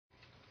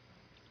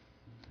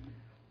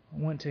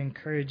want to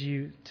encourage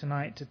you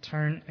tonight to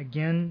turn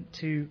again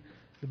to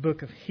the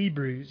book of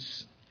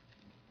Hebrews.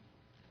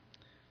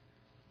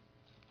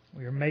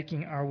 We are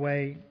making our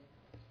way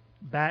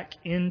back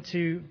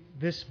into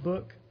this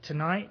book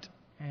tonight,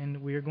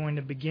 and we are going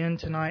to begin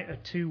tonight a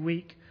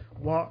 2-week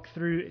walk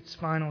through its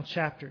final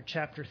chapter,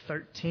 chapter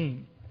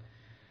 13.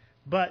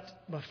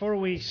 But before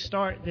we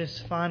start this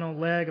final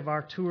leg of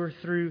our tour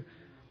through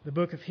the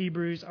book of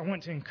Hebrews, I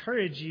want to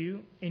encourage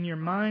you in your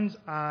mind's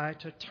eye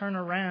to turn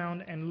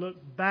around and look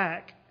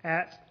back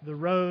at the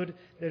road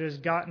that has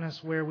gotten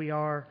us where we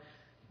are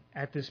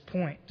at this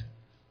point.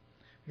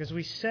 Because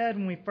we said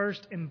when we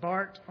first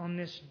embarked on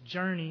this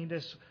journey,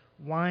 this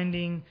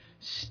winding,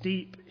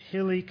 steep,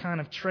 hilly kind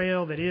of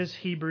trail that is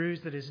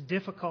Hebrews, that is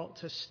difficult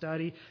to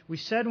study, we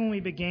said when we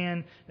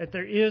began that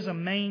there is a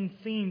main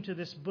theme to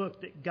this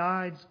book that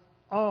guides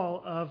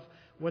all of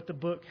what the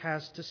book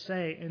has to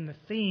say. And the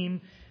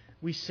theme,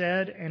 we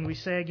said, and we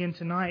say again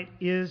tonight,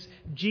 is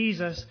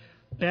Jesus,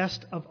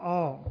 best of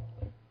all.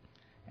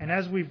 And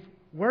as we've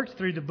worked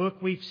through the book,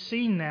 we've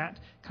seen that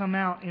come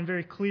out in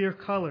very clear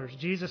colors.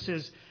 Jesus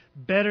is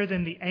better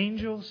than the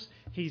angels.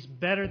 He's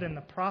better than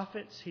the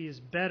prophets. He is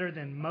better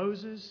than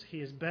Moses. He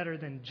is better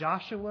than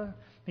Joshua.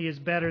 He is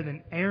better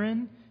than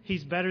Aaron.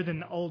 He's better than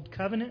the Old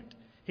Covenant.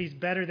 He's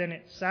better than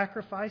its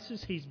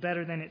sacrifices. He's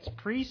better than its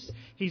priests.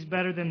 He's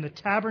better than the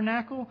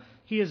tabernacle.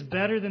 He is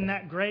better than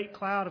that great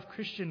cloud of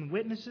Christian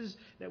witnesses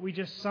that we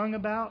just sung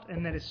about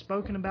and that is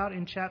spoken about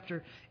in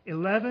chapter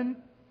 11.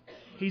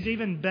 He's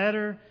even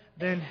better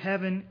than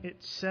heaven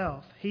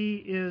itself. He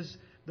is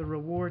the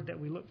reward that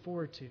we look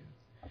forward to.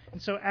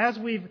 And so as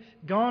we've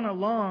gone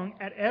along,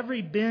 at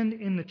every bend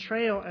in the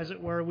trail, as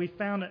it were, we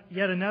found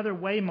yet another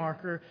way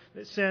marker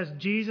that says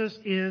Jesus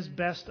is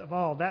best of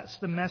all. That's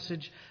the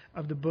message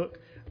of the book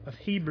of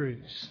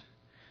Hebrews.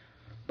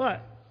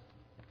 But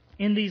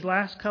in these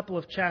last couple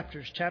of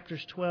chapters,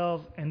 chapters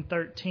 12 and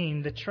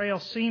 13, the trail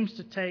seems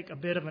to take a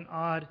bit of an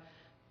odd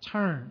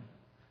turn.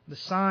 The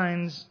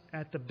signs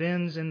at the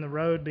bends in the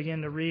road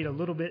begin to read a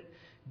little bit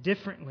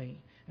differently.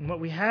 And what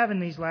we have in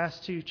these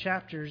last 2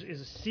 chapters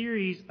is a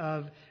series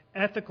of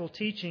ethical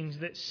teachings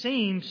that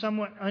seem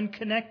somewhat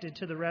unconnected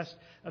to the rest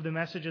of the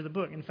message of the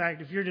book. In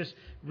fact, if you're just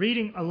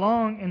reading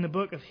along in the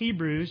book of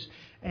Hebrews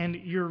and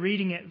you're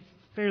reading it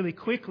fairly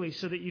quickly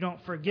so that you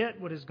don't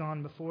forget what has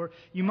gone before,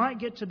 you might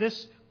get to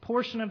this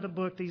portion of the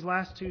book, these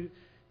last 2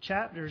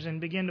 chapters, and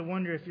begin to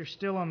wonder if you're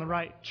still on the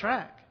right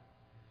track.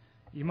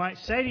 You might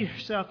say to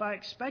yourself, I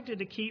expected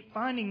to keep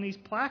finding these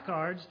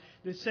placards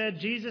that said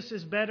Jesus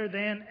is better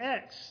than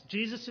X.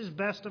 Jesus is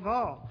best of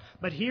all.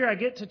 But here I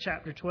get to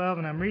chapter 12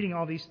 and I'm reading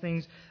all these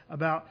things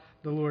about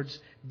the Lord's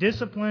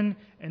discipline.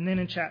 And then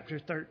in chapter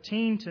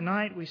 13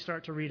 tonight we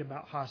start to read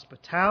about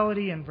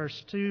hospitality in verse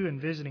 2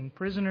 and visiting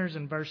prisoners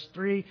in verse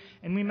 3.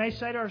 And we may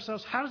say to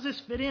ourselves, how does this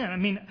fit in? I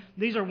mean,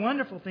 these are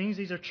wonderful things.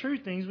 These are true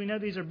things. We know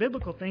these are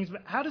biblical things.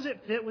 But how does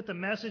it fit with the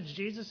message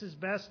Jesus is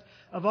best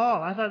of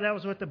all? I thought that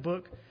was what the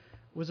book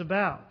was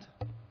about.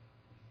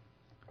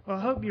 Well,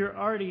 I hope you're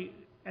already,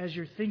 as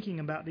you're thinking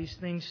about these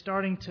things,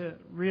 starting to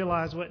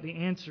realize what the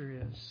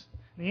answer is.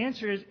 The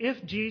answer is,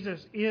 if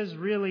Jesus is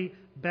really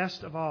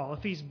best of all,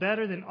 if He's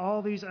better than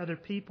all these other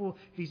people,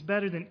 if He's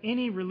better than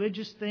any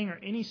religious thing or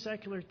any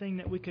secular thing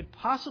that we could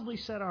possibly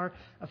set our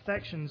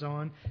affections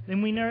on,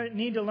 then we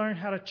need to learn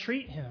how to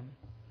treat Him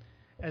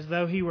as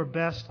though He were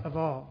best of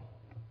all.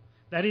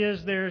 That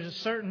is, there's a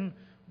certain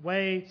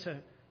way to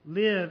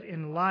live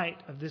in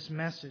light of this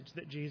message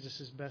that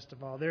Jesus is best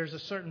of all. There's a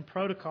certain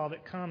protocol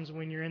that comes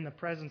when you're in the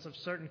presence of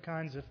certain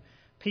kinds of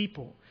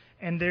people.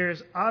 And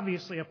there's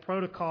obviously a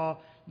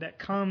protocol that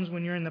comes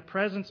when you're in the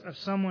presence of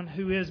someone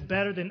who is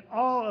better than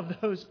all of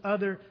those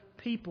other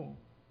people.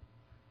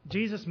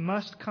 Jesus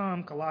must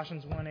come,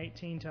 Colossians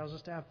 1:18 tells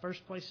us, to have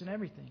first place in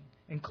everything,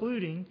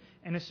 including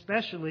and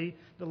especially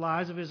the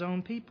lives of His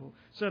own people.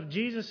 So if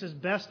Jesus is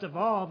best of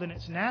all, then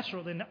it's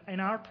natural that in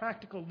our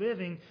practical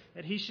living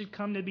that He should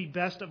come to be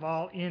best of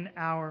all in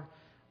our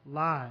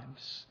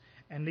lives.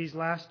 And these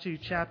last 2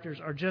 chapters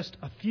are just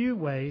a few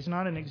ways,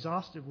 not an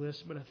exhaustive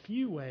list, but a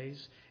few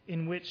ways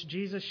in which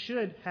Jesus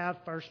should have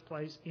first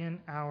place in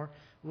our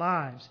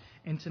lives.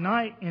 And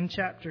tonight in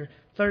chapter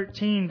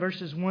 13,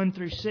 verses 1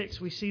 through 6,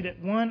 we see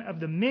that one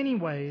of the many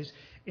ways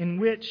in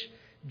which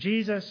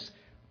Jesus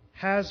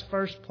has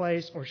first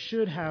place or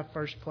should have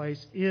first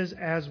place is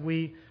as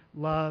we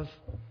love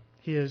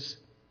His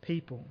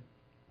people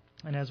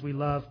and as we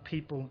love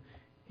people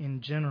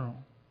in general.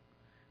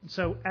 And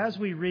so as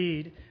we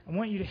read, I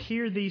want you to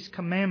hear these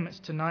commandments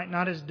tonight,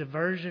 not as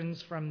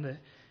diversions from the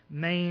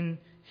main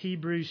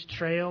Hebrews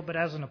trail, but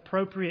as an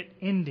appropriate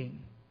ending.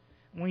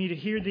 I want you to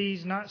hear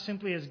these not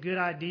simply as good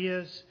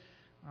ideas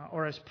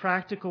or as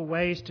practical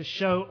ways to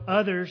show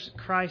others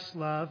Christ's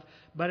love,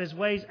 but as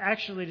ways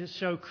actually to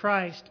show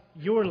Christ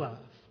your love.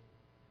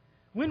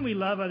 When we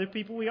love other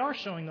people, we are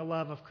showing the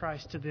love of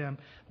Christ to them.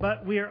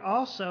 But we are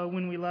also,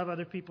 when we love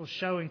other people,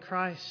 showing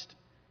Christ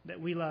that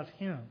we love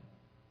Him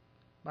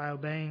by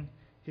obeying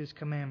His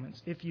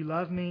commandments. If you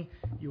love me,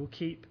 you will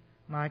keep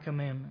my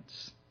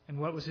commandments. And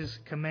what was His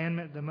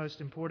commandment, the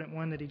most important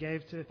one that He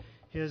gave to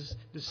His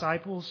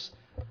disciples?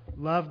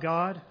 Love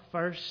God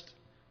first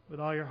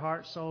with all your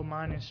heart, soul,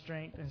 mind, and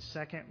strength. And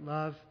second,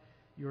 love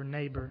your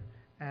neighbor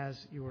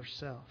as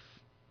yourself.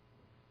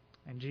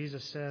 And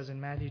Jesus says in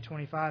Matthew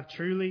 25,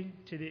 truly,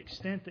 to the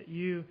extent that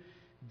you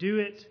do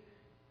it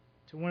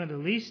to one of the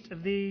least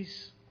of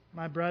these,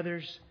 my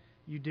brothers,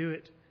 you do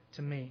it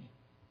to me.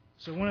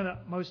 So one of the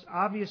most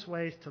obvious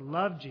ways to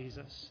love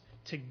Jesus,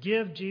 to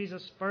give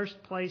Jesus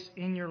first place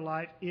in your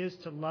life, is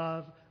to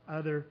love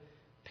other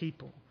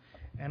people.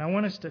 And I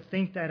want us to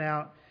think that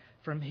out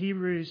from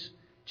Hebrews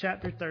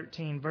chapter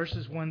 13,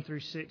 verses 1 through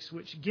 6,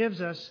 which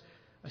gives us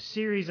a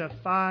series of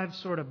 5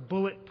 sort of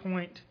bullet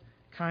point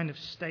kind of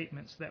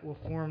statements that will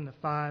form the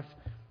 5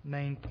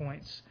 main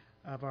points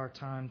of our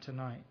time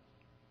tonight.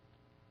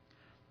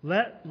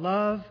 Let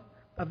love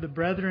of the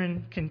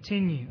brethren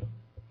continue.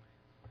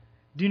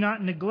 Do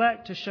not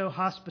neglect to show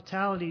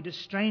hospitality to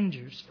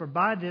strangers, for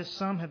by this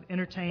some have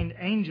entertained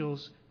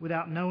angels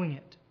without knowing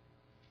it.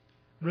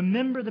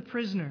 Remember the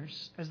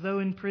prisoners as though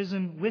in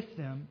prison with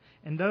them,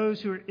 and those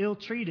who are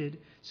ill-treated,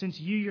 since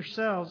you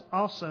yourselves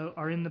also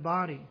are in the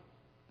body.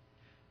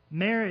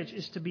 Marriage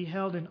is to be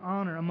held in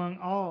honor among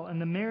all, and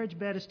the marriage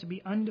bed is to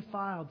be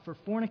undefiled, for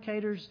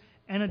fornicators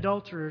and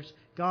adulterers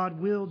God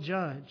will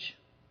judge.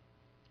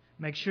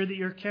 Make sure that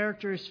your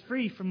character is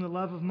free from the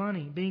love of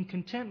money, being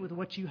content with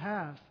what you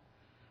have.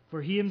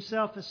 For He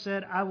Himself has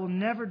said, I will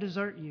never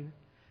desert you,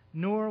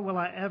 nor will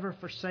I ever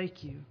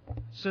forsake you.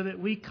 So that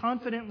we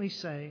confidently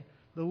say,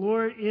 the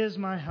Lord is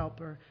my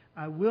helper.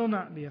 I will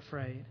not be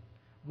afraid.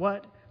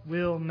 What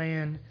will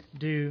man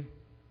do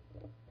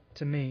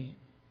to me?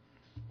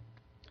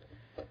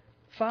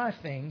 5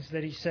 things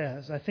that He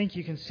says. I think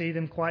you can see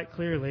them quite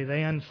clearly.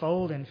 They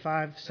unfold in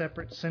 5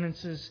 separate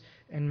sentences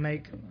and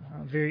make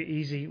very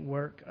easy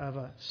work of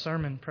a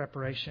sermon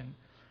preparation.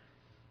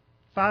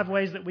 5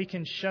 ways that we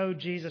can show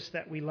Jesus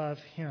that we love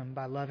Him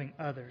by loving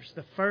others.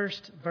 The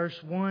first,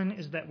 verse 1,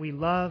 is that we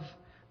love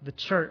the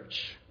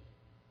church.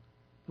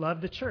 Love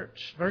the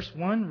church. Verse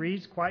 1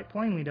 reads quite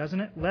plainly, doesn't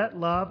it? Let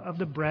love of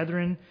the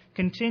brethren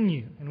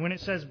continue. And when it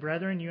says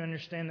brethren, you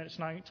understand that it's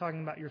not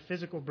talking about your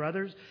physical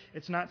brothers.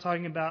 It's not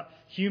talking about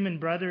human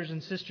brothers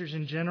and sisters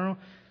in general.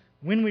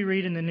 When we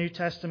read in the New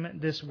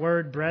Testament this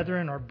word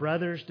brethren or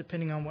brothers,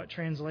 depending on what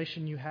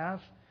translation you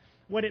have,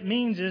 what it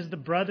means is the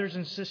brothers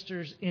and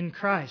sisters in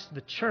Christ, the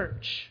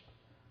church.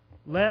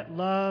 Let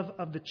love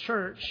of the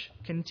church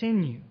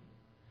continue.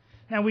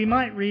 Now, we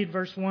might read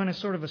verse 1 as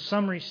sort of a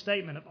summary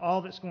statement of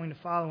all that's going to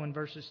follow in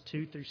verses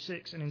 2 through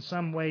 6, and in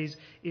some ways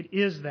it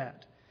is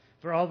that.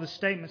 For all the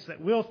statements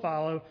that will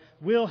follow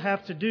will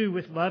have to do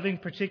with loving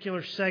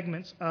particular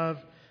segments of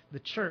the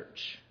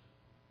church.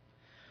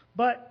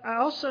 But I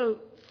also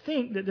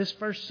think that this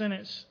first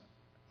sentence,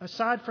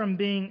 aside from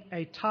being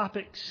a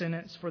topic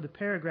sentence for the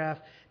paragraph,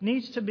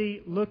 needs to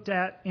be looked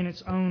at in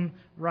its own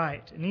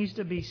right. It needs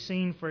to be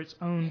seen for its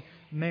own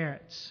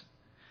merits.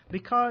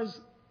 Because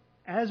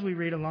as we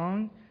read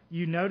along,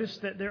 you notice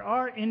that there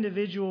are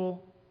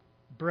individual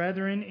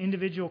brethren,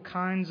 individual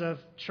kinds of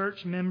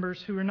church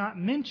members who are not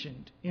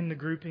mentioned in the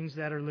groupings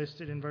that are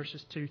listed in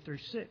verses 2 through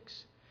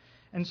 6.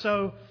 And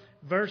so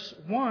verse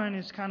 1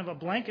 is kind of a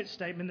blanket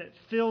statement that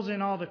fills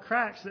in all the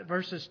cracks that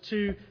verses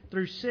 2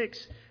 through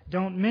 6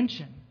 don't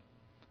mention.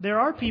 There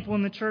are people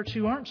in the church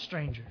who aren't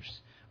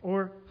strangers,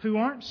 or who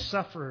aren't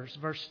sufferers,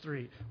 verse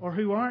 3, or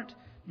who aren't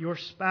your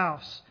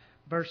spouse,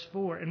 verse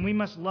 4. And we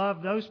must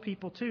love those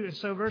people too. And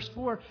so verse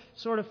 4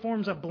 sort of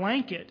forms a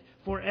blanket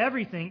for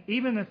everything,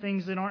 even the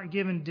things that aren't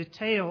given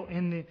detail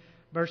in the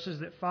verses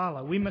that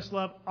follow. We must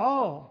love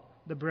all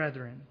the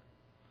brethren,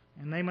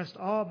 and they must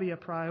all be a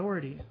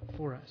priority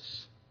for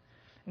us.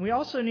 And we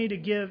also need to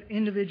give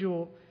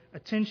individual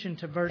attention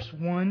to verse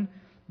 1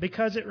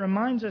 because it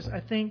reminds us, I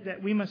think,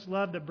 that we must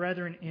love the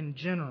brethren in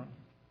general.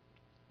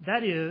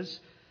 That is,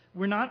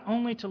 we're not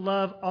only to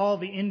love all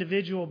the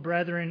individual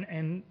brethren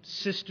and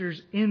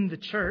sisters in the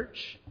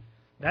church,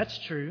 that's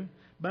true,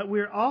 but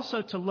we're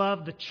also to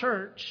love the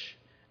church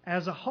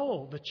as a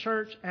whole, the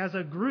church as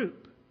a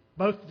group,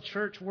 both the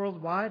church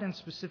worldwide and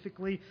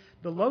specifically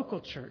the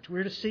local church.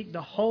 We're to seek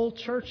the whole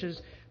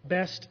church's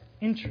best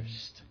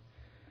interest.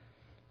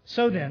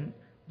 So then,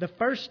 the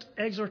first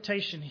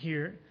exhortation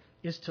here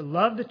is to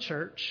love the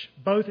church,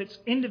 both its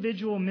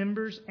individual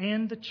members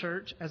and the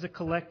church as a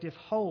collective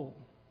whole.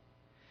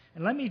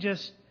 And let me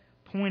just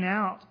point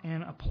out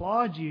and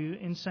applaud you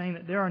in saying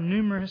that there are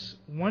numerous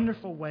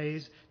wonderful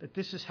ways that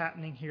this is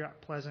happening here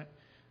at Pleasant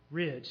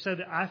Ridge, so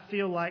that I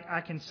feel like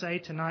I can say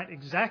tonight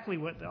exactly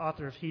what the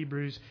author of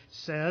Hebrews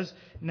says,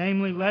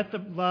 namely, let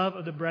the love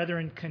of the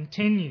brethren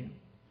continue.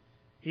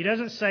 He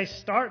doesn't say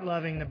start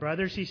loving the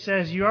brothers. He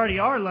says you already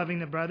are loving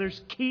the brothers.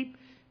 Keep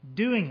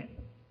doing it.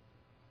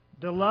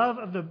 The love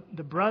of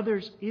the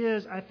brothers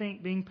is, I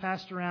think, being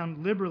passed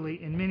around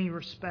liberally in many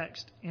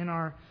respects in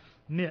our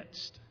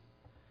midst.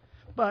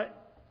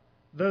 But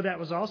though that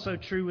was also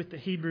true with the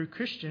Hebrew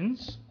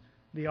Christians,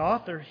 the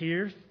author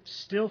here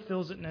still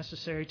feels it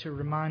necessary to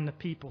remind the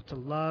people to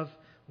love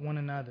one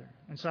another.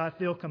 And so I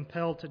feel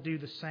compelled to do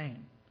the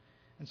same.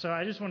 And so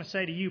I just want to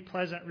say to you,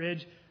 Pleasant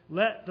Ridge,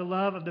 let the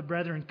love of the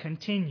brethren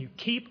continue.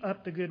 Keep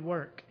up the good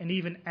work and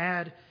even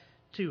add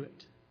to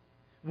it.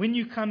 When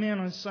you come in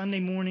on Sunday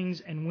mornings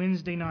and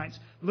Wednesday nights,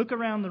 look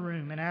around the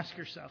room and ask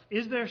yourself,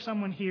 is there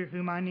someone here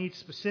whom I need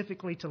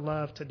specifically to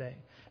love today?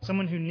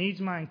 Someone who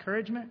needs my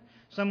encouragement?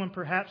 Someone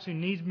perhaps who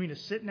needs me to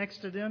sit next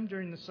to them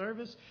during the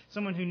service?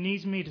 Someone who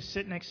needs me to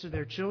sit next to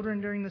their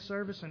children during the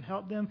service and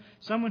help them?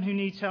 Someone who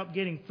needs help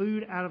getting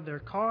food out of their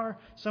car?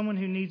 Someone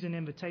who needs an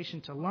invitation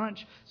to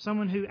lunch?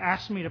 Someone who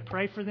asked me to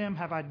pray for them?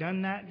 Have I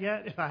done that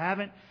yet? If I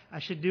haven't, I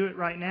should do it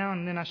right now,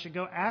 and then I should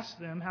go ask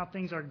them how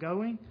things are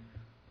going.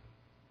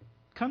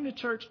 Come to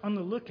church on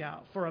the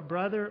lookout for a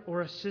brother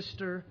or a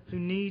sister who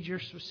needs your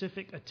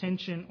specific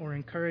attention or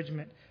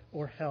encouragement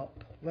or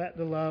help. Let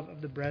the love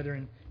of the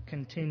brethren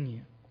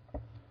continue.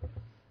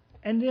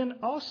 And then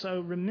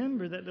also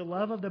remember that the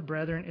love of the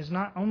brethren is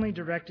not only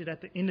directed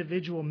at the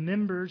individual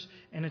members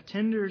and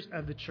attenders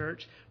of the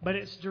church, but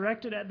it's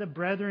directed at the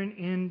brethren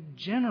in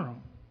general.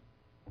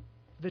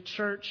 The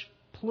church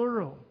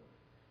plural.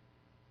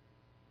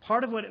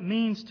 Part of what it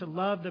means to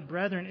love the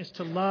brethren is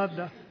to love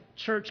the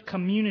church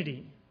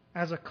community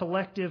as a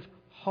collective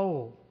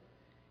whole.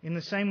 In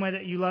the same way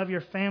that you love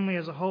your family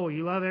as a whole.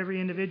 You love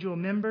every individual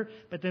member,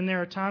 but then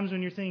there are times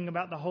when you're thinking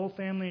about the whole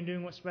family and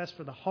doing what's best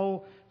for the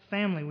whole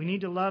family. We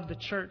need to love the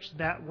church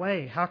that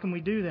way. How can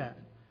we do that?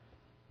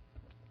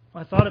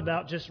 Well, I thought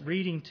about just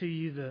reading to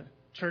you the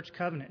church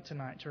covenant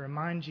tonight to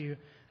remind you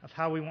of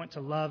how we want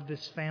to love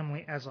this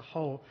family as a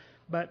whole.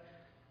 But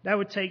that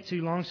would take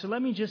too long, so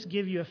let me just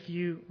give you a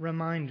few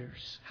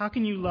reminders. How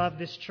can you love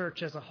this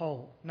church as a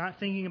whole? Not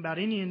thinking about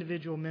any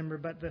individual member,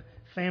 but the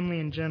family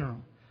in general.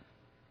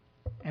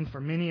 And for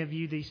many of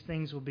you, these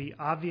things will be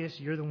obvious.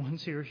 You're the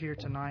ones who are here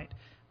tonight,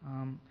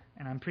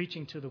 and I'm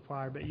preaching to the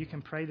choir, but you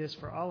can pray this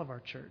for all of our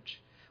church.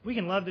 We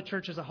can love the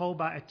church as a whole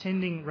by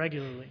attending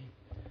regularly,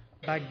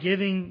 by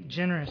giving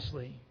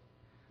generously,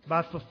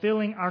 by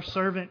fulfilling our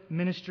servant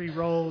ministry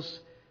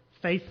roles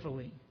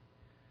faithfully,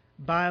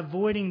 by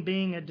avoiding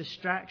being a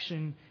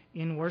distraction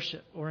in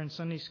worship or in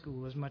Sunday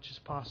school as much as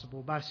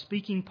possible, by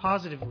speaking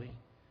positively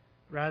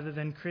rather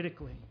than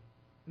critically,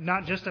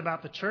 not just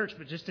about the church,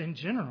 but just in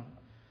general,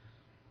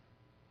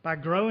 by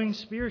growing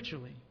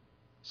spiritually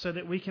so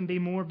that we can be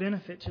more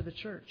benefit to the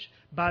church,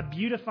 by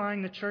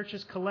beautifying the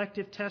church's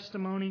collective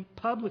testimony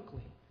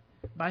publicly,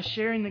 by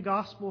sharing the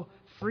gospel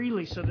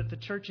freely so that the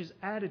church is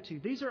added to.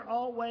 These are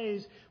all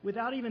ways,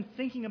 without even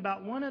thinking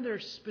about one other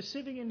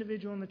specific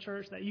individual in the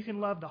church, that you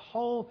can love the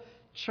whole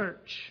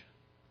church.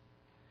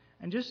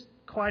 And just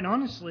quite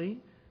honestly,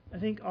 I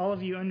think all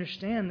of you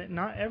understand that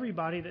not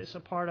everybody that's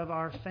a part of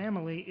our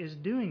family is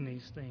doing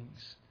these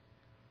things.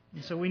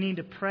 And so we need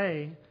to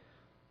pray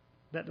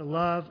that the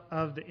love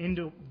of the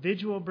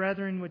individual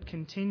brethren would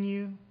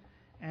continue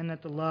and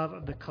that the love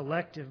of the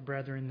collective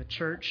brethren, the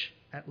church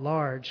at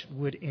large,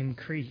 would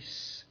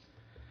increase.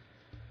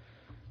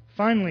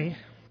 Finally,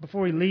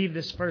 before we leave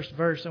this first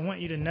verse, I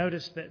want you to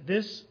notice that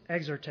this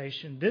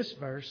exhortation, this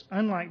verse,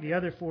 unlike the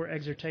other 4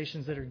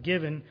 exhortations that are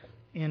given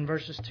in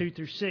verses 2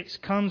 through 6,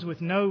 comes with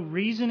no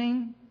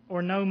reasoning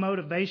or no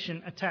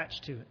motivation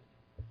attached to it.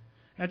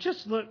 Now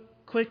just look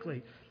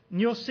quickly, and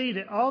you'll see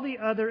that all the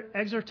other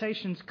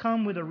exhortations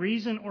come with a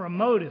reason or a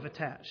motive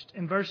attached.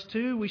 In verse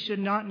 2, we should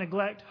not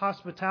neglect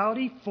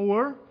hospitality,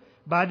 for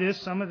by this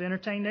some have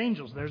entertained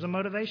angels. There's a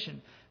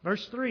motivation.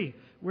 Verse 3,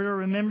 we're to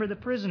remember the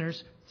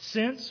prisoners,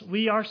 since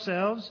we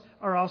ourselves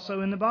are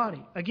also in the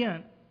body.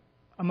 Again,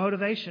 a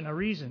motivation, a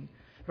reason.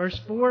 Verse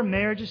 4,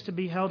 marriage is to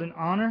be held in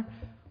honor.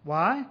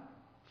 Why?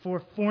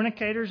 For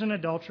fornicators and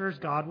adulterers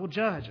God will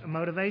judge. A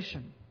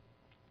motivation.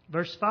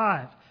 Verse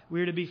 5,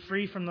 we are to be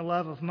free from the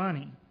love of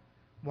money.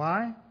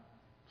 Why?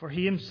 For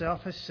He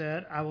Himself has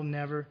said, I will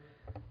never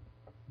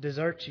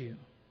desert you.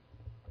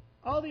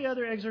 All the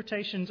other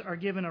exhortations are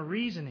given a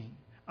reasoning,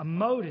 a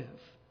motive.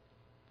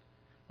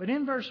 But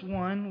in verse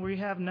 1, we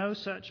have no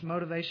such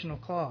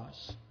motivational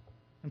clause.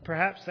 And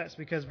perhaps that's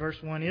because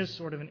verse 1 is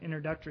sort of an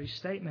introductory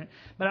statement.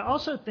 But I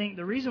also think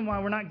the reason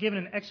why we're not given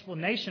an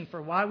explanation for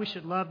why we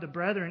should love the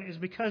brethren is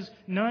because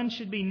none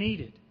should be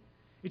needed.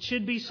 It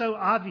should be so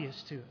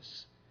obvious to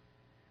us.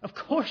 Of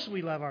course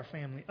we love our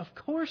family. Of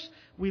course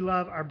we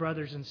love our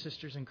brothers and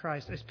sisters in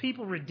Christ. As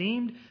people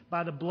redeemed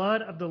by the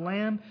blood of the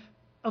Lamb,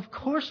 of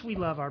course we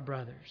love our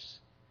brothers.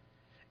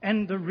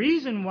 And the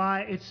reason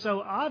why it's so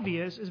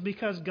obvious is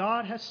because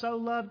God has so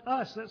loved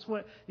us. That's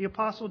what the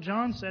Apostle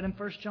John said in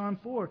 1 John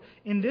 4.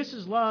 And this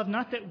is love,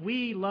 not that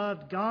we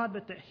loved God,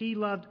 but that He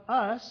loved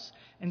us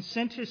and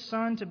sent His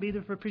Son to be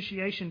the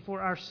propitiation for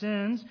our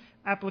sins.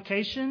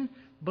 Application,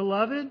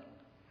 beloved,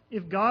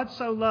 if God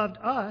so loved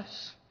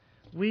us,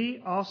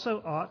 we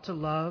also ought to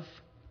love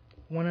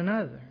one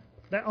another.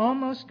 That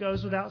almost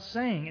goes without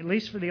saying. At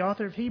least for the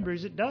author of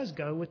Hebrews, it does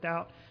go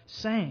without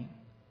saying.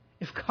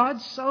 If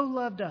God so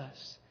loved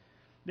us,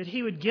 that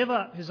He would give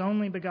up His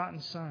only begotten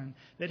Son,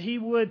 that He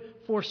would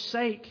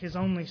forsake His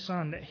only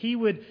Son, that He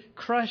would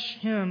crush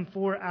Him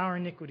for our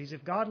iniquities.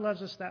 If God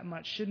loves us that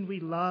much, shouldn't we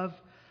love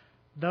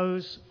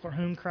those for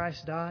whom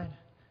Christ died?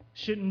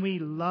 Shouldn't we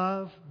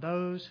love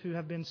those who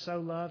have been so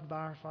loved by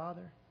our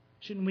Father?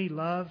 Shouldn't we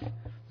love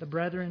the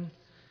brethren?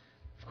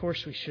 Of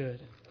course we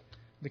should,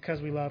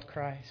 because we love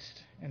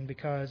Christ and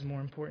because,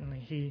 more importantly,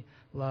 He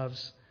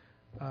loves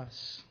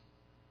us.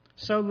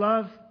 So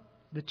love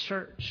the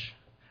church.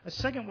 A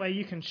second way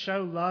you can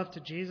show love to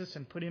Jesus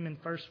and put Him in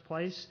first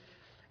place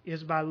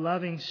is by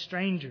loving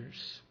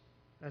strangers.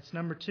 That's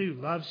number 2,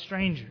 love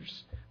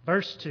strangers.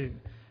 Verse 2,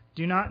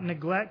 do not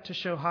neglect to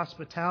show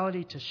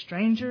hospitality to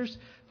strangers,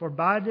 for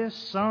by this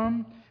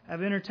some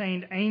have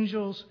entertained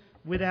angels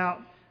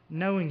without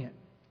knowing it.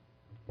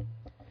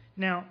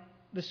 Now,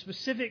 the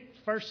specific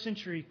first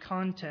century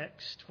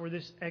context for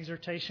this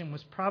exhortation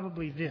was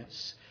probably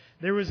this.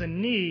 There was a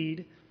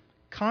need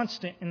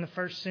constant in the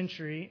first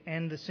century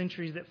and the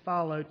centuries that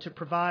followed to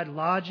provide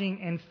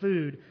lodging and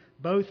food,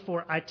 both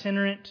for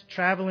itinerant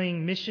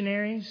traveling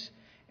missionaries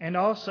and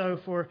also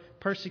for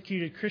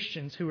persecuted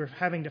Christians who were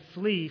having to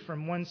flee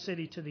from one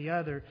city to the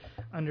other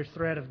under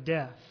threat of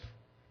death.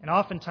 And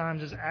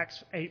oftentimes, as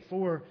Acts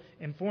 8:4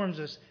 informs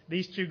us,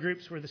 these two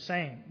groups were the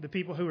same. The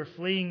people who were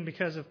fleeing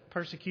because of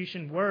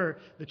persecution were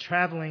the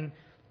traveling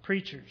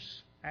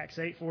preachers. Acts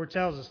 8:4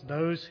 tells us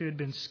those who had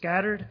been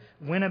scattered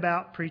went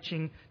about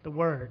preaching the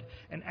word.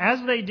 And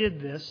as they did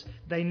this,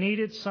 they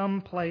needed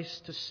some place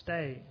to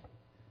stay.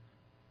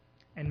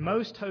 And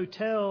most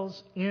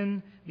hotels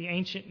in the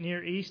ancient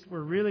Near East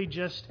were really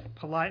just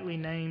politely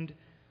named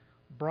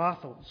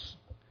brothels.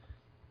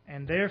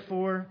 And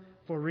therefore,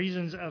 for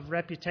reasons of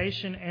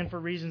reputation and for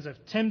reasons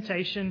of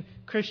temptation,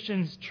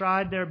 Christians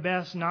tried their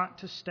best not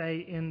to stay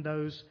in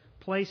those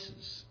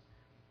places.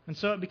 And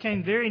so it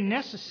became very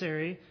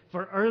necessary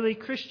for early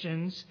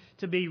Christians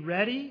to be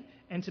ready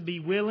and to be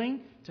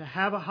willing to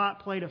have a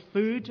hot plate of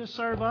food to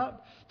serve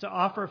up, to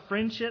offer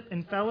friendship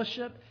and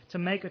fellowship, to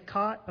make a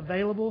cot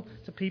available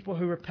to people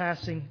who were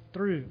passing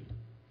through.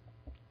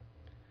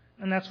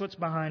 And that's what's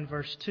behind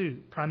verse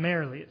 2,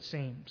 primarily, it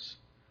seems.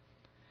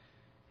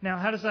 Now,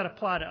 how does that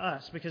apply to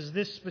us? Because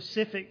this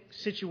specific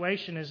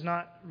situation is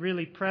not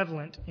really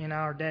prevalent in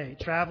our day.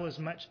 Travel is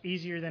much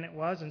easier than it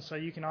was, and so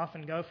you can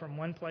often go from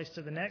one place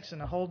to the next in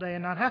a whole day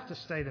and not have to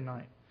stay the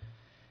night.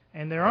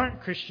 And there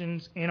aren't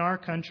Christians in our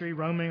country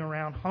roaming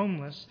around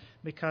homeless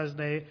because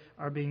they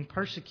are being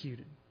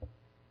persecuted.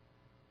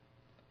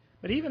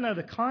 But even though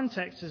the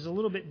context is a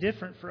little bit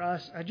different for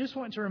us, I just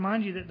want to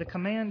remind you that the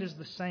command is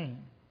the same.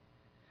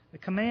 The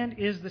command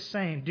is the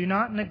same. Do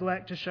not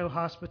neglect to show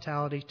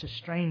hospitality to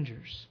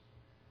strangers.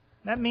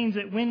 That means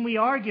that when we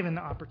are given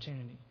the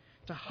opportunity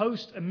to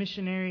host a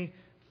missionary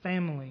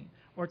family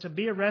or to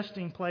be a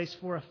resting place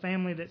for a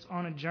family that's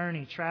on a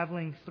journey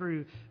traveling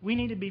through, we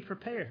need to be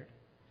prepared.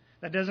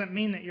 That doesn't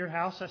mean that your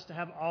house has to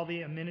have all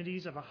the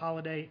amenities of a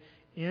Holiday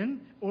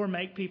Inn or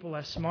make people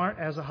as smart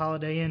as a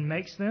Holiday Inn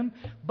makes them.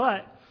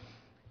 But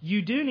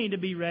you do need to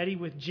be ready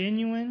with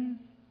genuine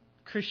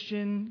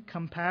Christian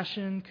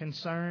compassion,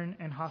 concern,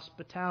 and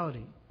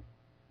hospitality.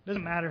 It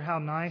doesn't matter how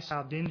nice,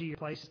 how dingy your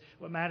place is.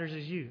 What matters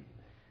is you,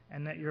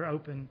 and that you're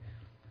open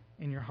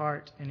in your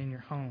heart and in your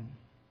home.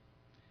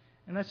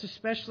 And that's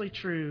especially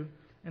true,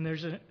 and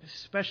there's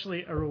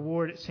especially a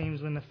reward, it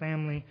seems, when the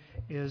family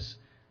is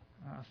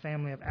a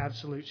family of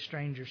absolute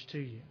strangers to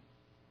you.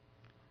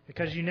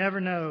 Because you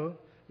never know,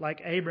 like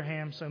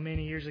Abraham so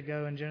many years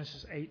ago in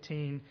Genesis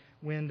 18,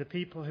 when the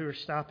people who are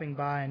stopping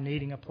by and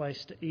needing a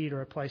place to eat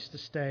or a place to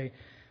stay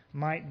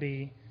might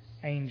be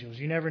angels.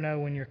 You never know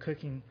when you're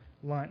cooking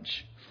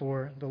lunch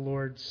for the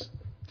Lord's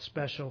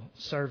special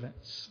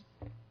servants.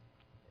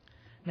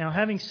 Now,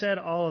 having said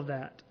all of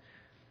that,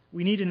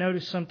 we need to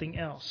notice something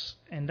else,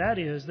 and that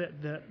is that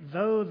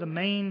though the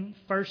main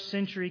first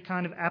century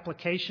kind of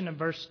application of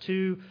verse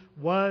 2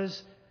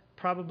 was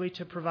probably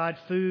to provide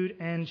food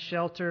and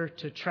shelter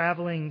to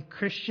traveling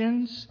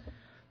Christians,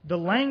 the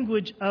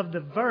language of the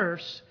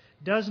verse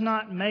does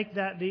not make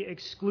that the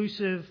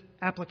exclusive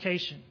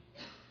application.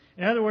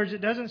 In other words, it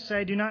doesn't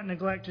say, do not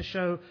neglect to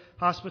show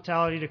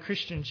hospitality to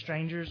Christian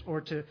strangers or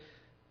to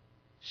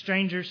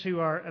strangers who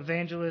are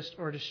evangelists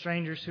or to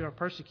strangers who are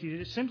persecuted.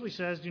 It simply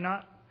says, do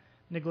not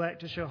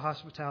neglect to show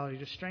hospitality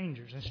to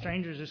strangers. And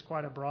strangers is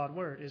quite a broad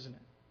word, isn't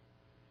it?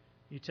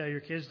 You tell your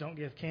kids don't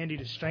give candy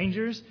to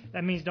strangers.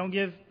 That means don't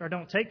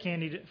take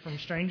candy from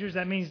strangers.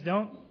 That means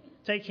don't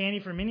take candy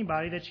from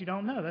anybody that you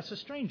don't know. That's a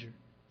stranger.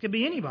 It could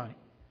be anybody.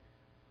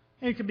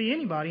 And it could be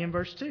anybody in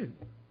verse 2. It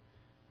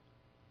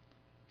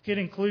could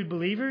include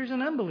believers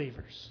and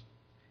unbelievers.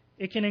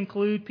 It can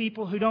include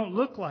people who don't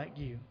look like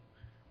you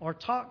or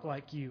talk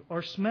like you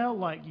or smell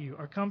like you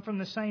or come from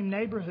the same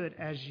neighborhood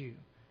as you.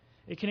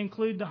 It can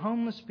include the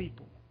homeless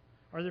people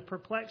or the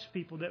perplexed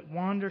people that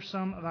wander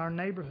some of our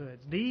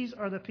neighborhoods. These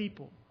are the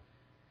people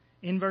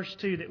in verse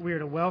 2 that we are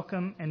to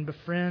welcome and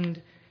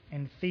befriend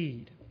and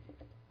feed.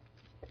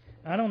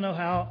 I don't know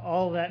how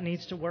all that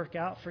needs to work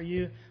out for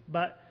you,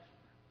 but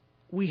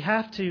we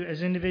have to,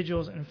 as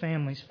individuals and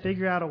families,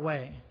 figure out a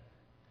way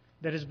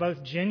that is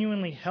both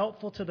genuinely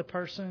helpful to the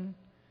person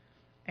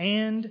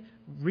and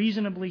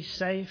reasonably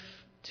safe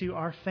to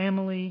our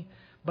family,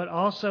 but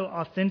also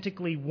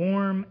authentically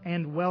warm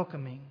and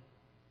welcoming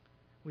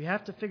We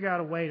have to figure out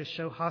a way to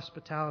show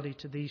hospitality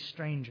to these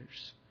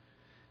strangers.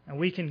 And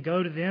we can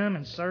go to them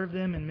and serve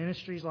them in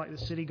ministries like the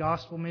City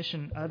Gospel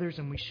Mission and others,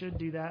 and we should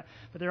do that.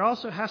 But there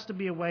also has to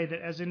be a way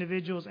that as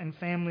individuals and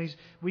families,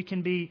 we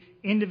can be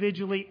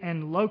individually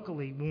and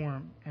locally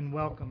warm and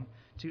welcome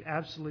to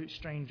absolute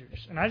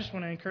strangers. And I just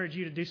want to encourage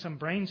you to do some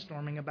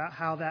brainstorming about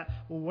how that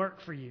will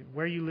work for you,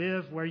 where you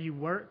live, where you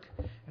work,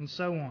 and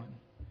so on.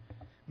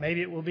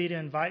 Maybe it will be to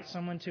invite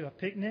someone to a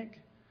picnic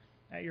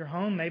at your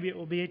home. Maybe it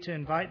will be to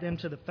invite them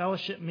to the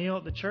fellowship meal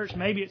at the church.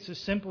 Maybe it's as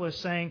simple as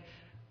saying,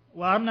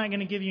 well, I'm not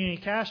going to give you any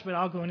cash, but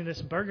I'll go into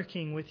this Burger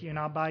King with you and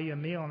I'll buy you a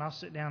meal and I'll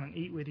sit down and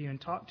eat with you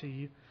and talk to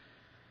you.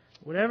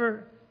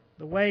 Whatever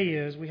the way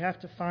is, we have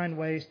to find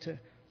ways to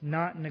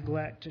not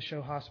neglect to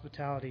show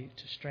hospitality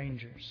to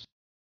strangers.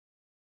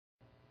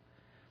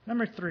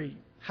 Number 3,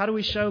 how do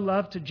we show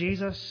love to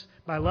Jesus?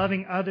 By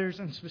loving others,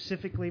 and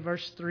specifically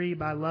verse 3,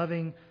 by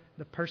loving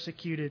the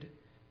persecuted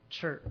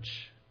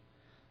church.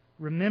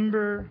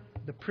 Remember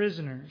the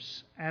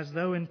prisoners as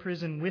though in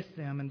prison with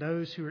them, and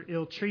those who are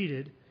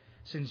ill-treated,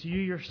 since you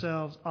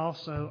yourselves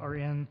also are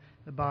in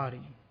the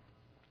body.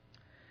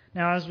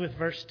 Now, as with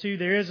verse 2,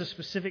 there is a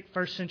specific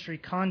first century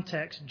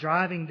context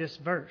driving this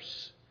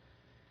verse.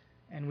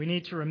 And we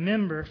need to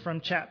remember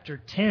from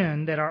chapter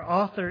 10 that our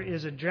author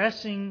is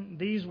addressing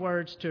these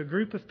words to a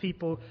group of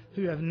people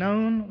who have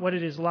known what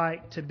it is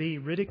like to be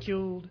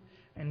ridiculed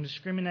and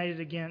discriminated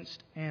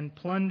against and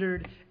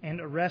plundered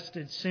and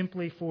arrested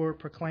simply for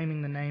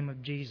proclaiming the name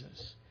of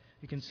Jesus.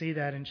 You can see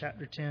that in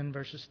chapter 10,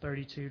 verses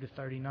 32 to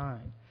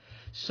 39.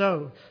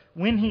 So,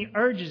 when he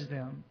urges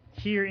them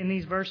here in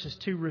these verses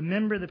to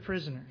remember the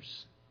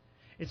prisoners,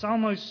 it's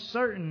almost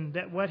certain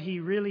that what he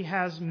really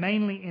has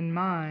mainly in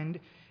mind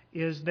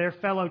is their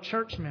fellow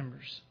church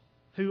members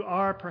who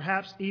are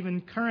perhaps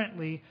even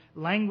currently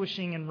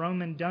languishing in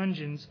Roman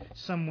dungeons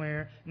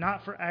somewhere,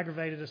 not for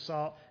aggravated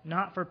assault,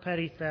 not for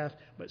petty theft,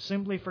 but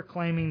simply for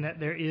claiming that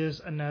there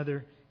is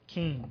another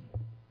king.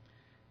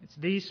 It's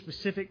these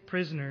specific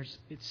prisoners,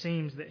 it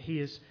seems, that he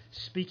is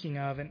speaking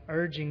of and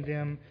urging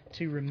them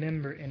to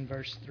remember in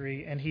verse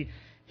 3. And he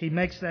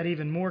makes that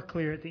even more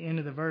clear at the end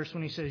of the verse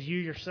when he says, you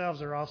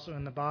yourselves are also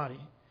in the body.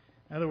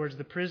 In other words,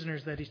 the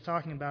prisoners that he's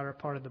talking about are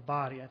part of the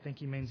body. I think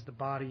he means the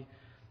body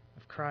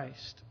of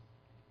Christ.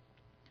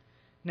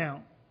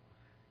 Now,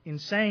 in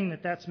saying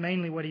that that's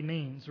mainly what he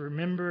means,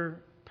 remember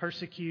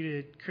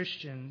persecuted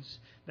Christians,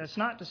 that's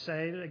not to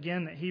say,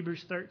 again, that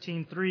Hebrews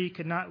 13:3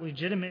 could not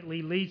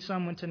legitimately lead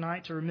someone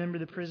tonight to remember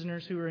the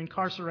prisoners who are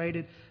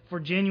incarcerated for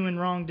genuine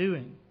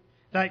wrongdoing.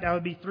 In fact, I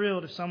would be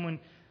thrilled if someone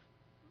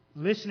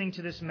listening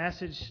to this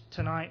message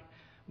tonight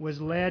was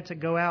led to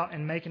go out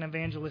and make an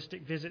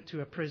evangelistic visit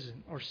to a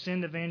prison, or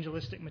send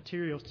evangelistic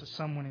materials to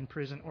someone in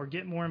prison, or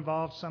get more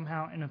involved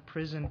somehow in a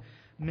prison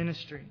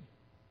ministry.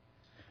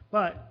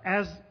 But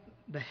as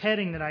the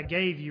heading that I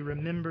gave you,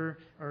 remember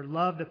or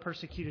love the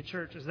persecuted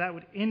church, as that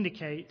would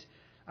indicate,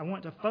 I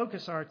want to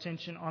focus our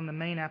attention on the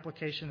main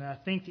application that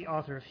I think the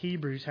author of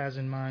Hebrews has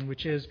in mind,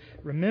 which is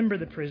remember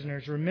the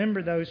prisoners,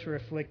 remember those who are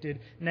afflicted,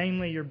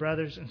 namely your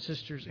brothers and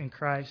sisters in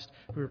Christ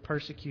who are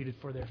persecuted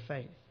for their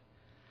faith.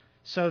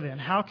 So then,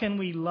 how can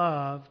we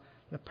love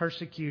the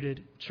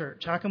persecuted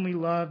church? How can we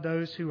love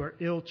those who are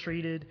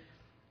ill-treated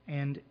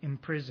and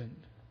imprisoned?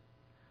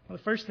 Well,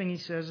 the first thing he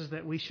says is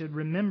that we should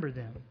remember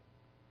them.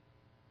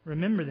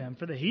 Remember them.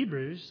 For the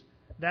Hebrews,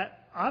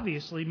 that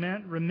obviously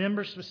meant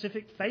remember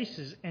specific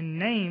faces and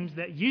names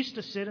that used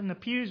to sit in the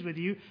pews with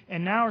you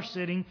and now are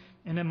sitting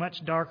in a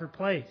much darker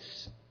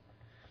place.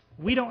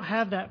 We don't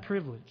have that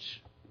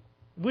privilege.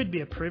 It would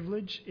be a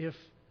privilege if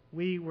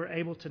we were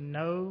able to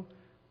know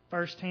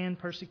firsthand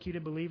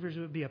persecuted believers. It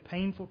would be a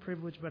painful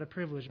privilege, but a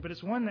privilege. But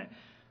it's one that,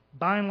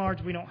 by and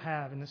large, we don't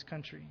have in this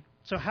country.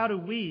 So how do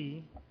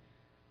we,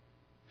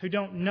 who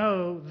don't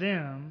know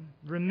them,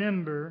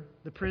 remember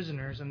the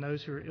prisoners and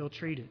those who are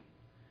ill-treated?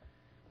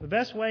 The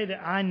best way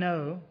that I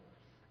know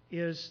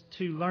is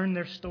to learn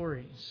their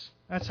stories.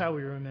 That's how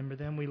we remember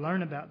them. We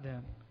learn about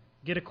them,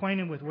 get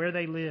acquainted with where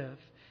they live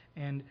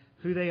and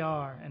who they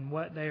are and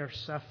what they are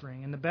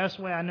suffering. And the best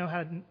way I know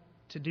how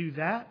to do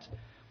that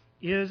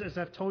is, as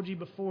I've told you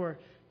before,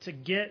 to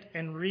get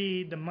and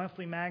read the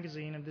monthly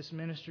magazine of this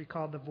ministry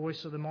called The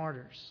Voice of the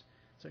Martyrs.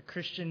 It's a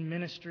Christian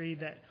ministry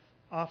that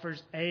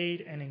offers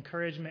aid and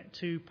encouragement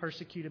to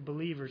persecuted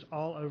believers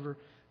all over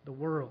the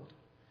world.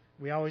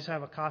 We always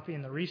have a copy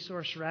in the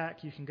resource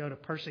rack. You can go to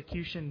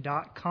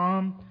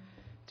persecution.com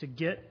to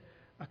get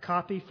a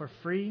copy for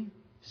free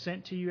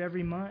sent to you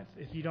every month.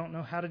 If you don't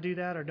know how to do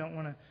that or don't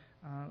want to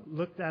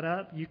look that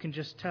up, you can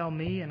just tell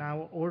me and I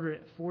will order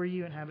it for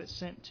you and have it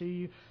sent to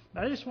you.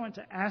 But I just want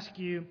to ask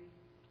you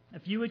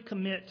if you would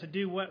commit to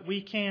do what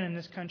we can in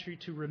this country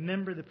to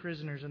remember the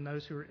prisoners and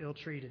those who are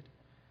ill-treated.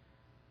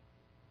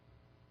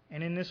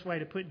 And in this way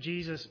to put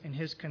Jesus and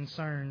his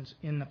concerns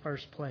in the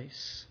first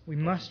place. We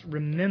must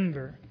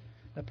remember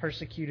the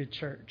persecuted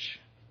church.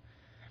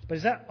 But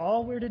is that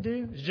all we're to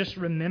do? Is just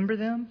remember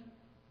them?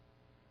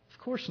 Of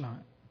course not.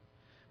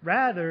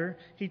 Rather,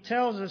 he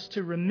tells us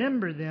to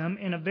remember them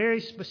in a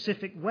very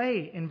specific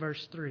way in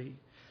verse 3.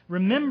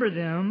 remember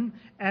them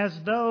as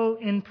though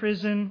in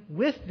prison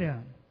with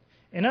them.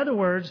 In other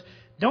words,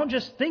 don't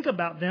just think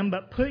about them,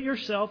 but put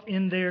yourself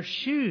in their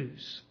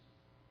shoes.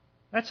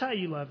 That's how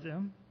you love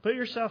them. Put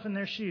yourself in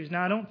their shoes.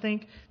 Now, I don't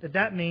think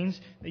that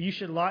means that you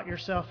should lock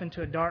yourself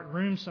into a dark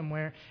room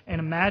somewhere and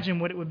imagine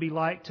what it would be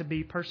like to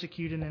be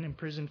persecuted and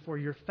imprisoned for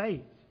your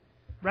faith.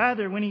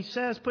 Rather, when he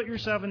says put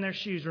yourself in their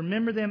shoes,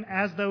 remember them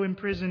as though in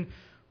prison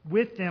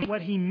with them,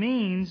 what he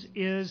means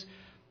is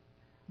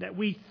that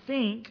we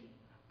think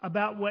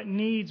about what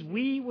needs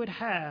we would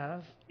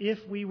have if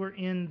we were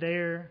in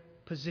their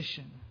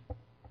position.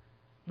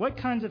 What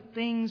kinds of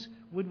things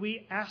would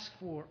we ask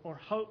for or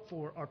hope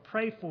for or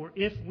pray for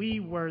if we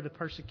were the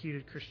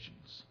persecuted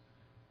Christians?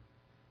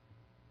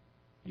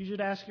 You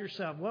should ask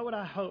yourself, what would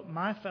I hope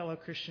my fellow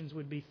Christians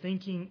would be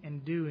thinking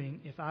and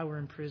doing if I were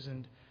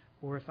imprisoned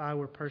or if I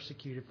were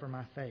persecuted for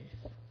my faith?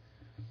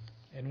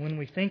 And when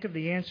we think of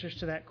the answers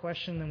to that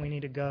question, then we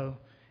need to go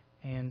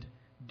and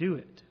do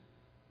it.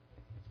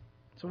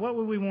 So what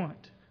would we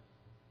want?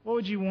 What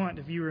would you want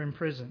if you were in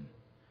prison?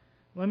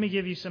 Let me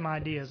give you some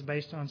ideas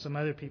based on some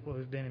other people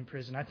who've been in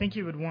prison. I think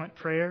you would want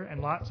prayer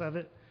and lots of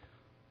it.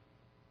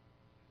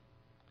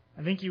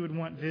 I think you would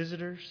want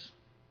visitors.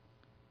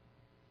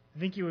 I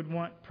think you would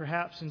want,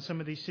 perhaps in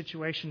some of these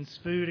situations,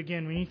 food.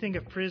 Again, when you think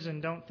of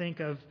prison, don't think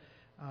of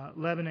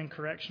Lebanon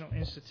Correctional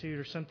Institute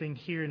or something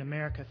here in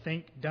America.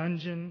 Think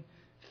dungeon.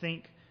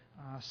 Think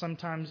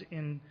sometimes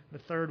in the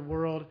third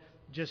world,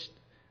 just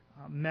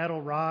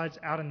metal rods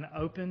out in the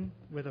open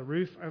with a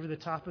roof over the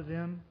top of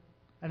them.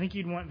 I think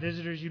you'd want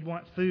visitors, you'd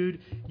want food,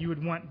 you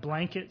would want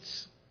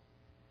blankets,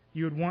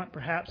 you would want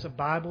perhaps a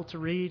Bible to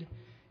read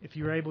if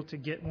you were able to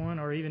get one,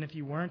 or even if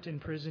you weren't in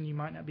prison, you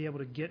might not be able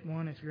to get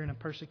one if you're in a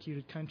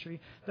persecuted country.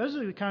 Those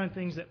are the kind of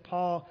things that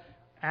Paul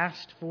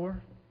asked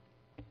for.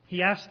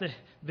 He asked that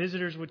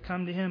visitors would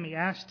come to him. He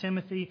asked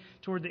Timothy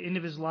toward the end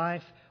of his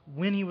life,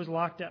 when he was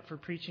locked up for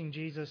preaching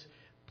Jesus,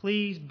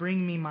 please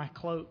bring me my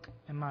cloak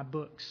and my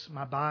books,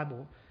 my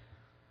Bible.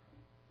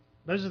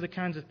 Those are the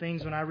kinds of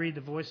things when I read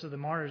the Voice of the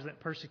Martyrs that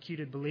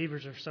persecuted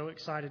believers are so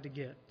excited to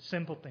get.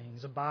 Simple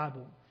things, a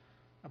Bible,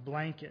 a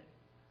blanket,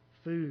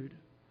 food,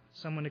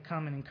 someone to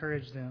come and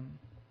encourage them.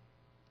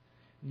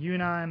 You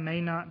and I may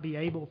not be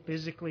able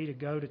physically to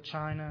go to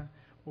China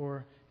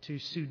or to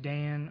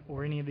Sudan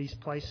or any of these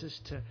places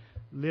to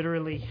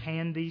literally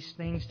hand these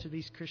things to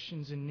these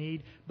Christians in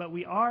need, but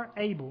we are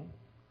able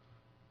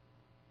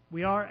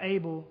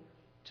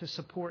to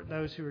support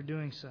those who are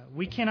doing so.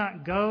 We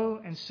cannot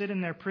go and sit in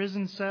their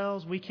prison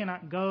cells. We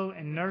cannot go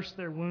and nurse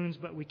their wounds,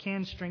 but we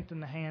can strengthen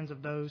the hands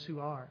of those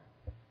who are.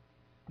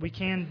 We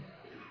can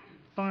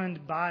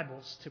fund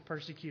Bibles to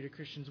persecuted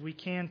Christians. We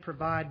can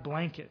provide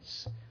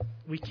blankets.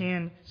 We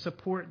can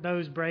support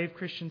those brave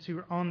Christians who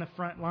are on the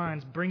front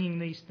lines, bringing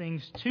these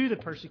things to the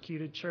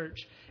persecuted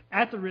church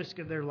at the risk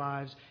of their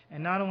lives,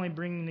 and not only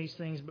bringing these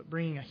things, but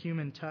bringing a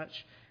human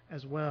touch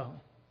as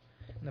well.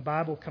 And the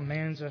Bible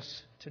commands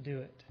us to do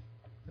it.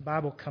 The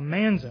Bible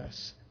commands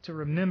us to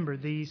remember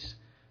these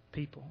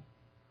people.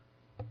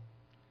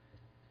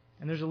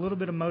 And there's a little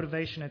bit of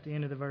motivation at the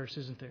end of the verse,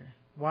 isn't there?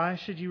 Why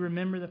should you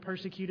remember the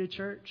persecuted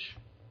church?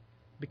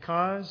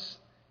 Because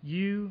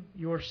you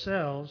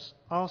yourselves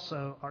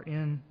also are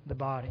in the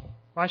body.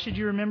 Why should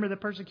you remember the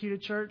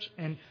persecuted church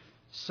and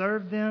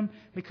serve them?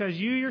 Because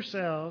you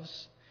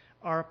yourselves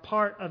are a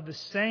part of the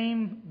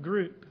same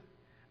group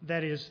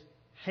that is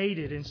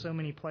hated in so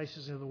many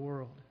places of the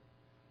world.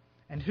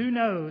 And who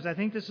knows, I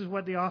think this is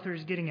what the author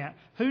is getting at,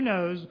 who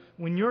knows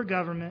when your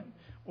government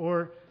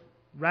or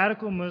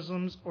radical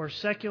Muslims or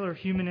secular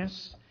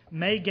humanists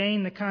may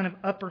gain the kind of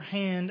upper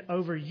hand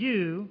over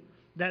you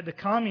that the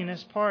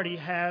Communist Party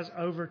has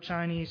over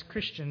Chinese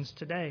Christians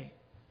today.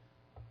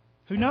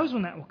 Who knows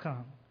when that will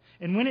come?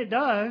 And when it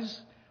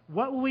does,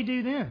 what will we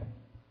do then?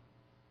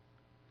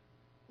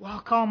 Well, I'll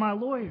call my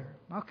lawyer,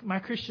 my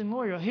Christian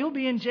lawyer. He'll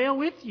be in jail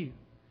with you.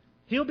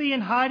 He'll be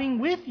in hiding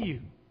with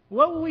you.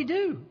 What will we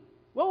do?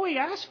 What will we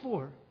ask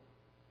for?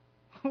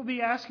 We'll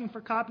be asking for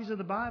copies of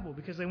the Bible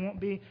because they won't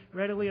be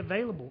readily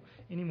available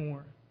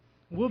anymore.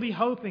 We'll be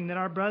hoping that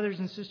our brothers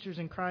and sisters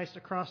in Christ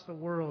across the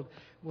world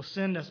will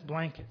send us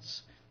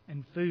blankets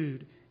and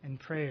food and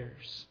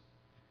prayers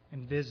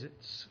and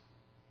visits.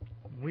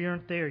 We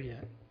aren't there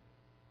yet.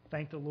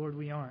 Thank the Lord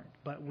we aren't.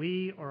 But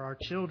we or our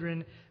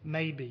children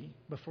may be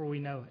before we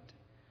know it.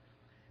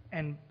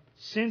 And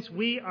since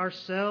we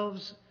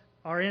ourselves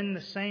are in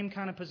the same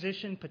kind of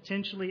position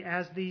potentially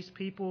as these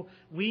people,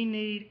 we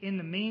need in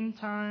the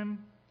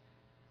meantime,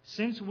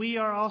 since we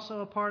are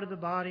also a part of the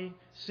body,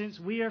 since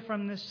we are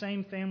from this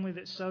same family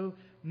that's so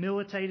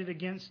militated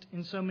against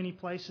in so many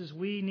places,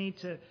 we need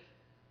to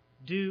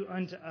do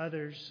unto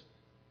others,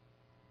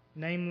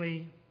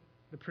 namely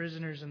the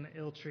prisoners and the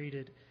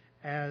ill-treated,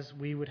 as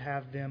we would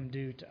have them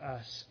do to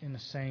us in the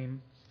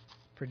same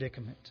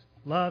predicament.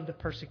 Love the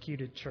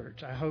persecuted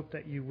church. I hope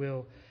that you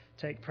will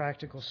take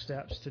practical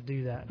steps to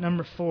do that.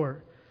 Number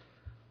 4,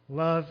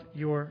 love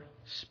your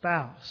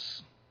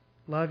spouse.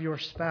 Love your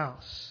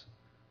spouse.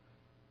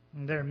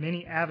 And there are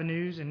many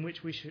avenues in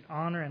which we should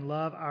honor and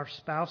love our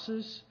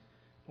spouses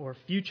or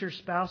future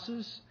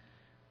spouses.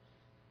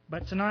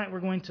 But tonight we're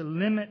going to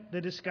limit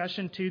the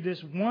discussion to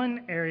this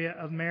one area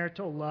of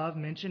marital love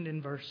mentioned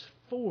in verse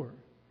 4,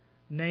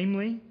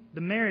 namely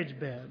the marriage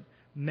bed.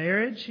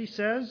 Marriage, he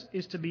says,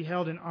 is to be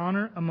held in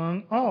honor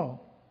among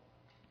all.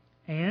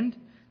 And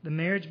the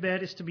marriage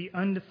bed is to be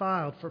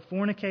undefiled. For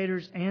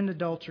fornicators and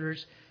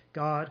adulterers,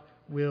 God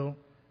will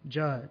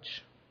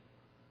judge.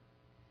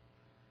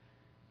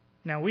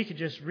 Now, we could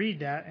just read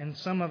that, and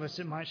some of us,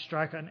 it might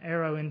strike an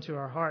arrow into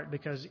our heart,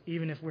 because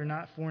even if we're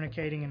not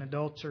fornicating and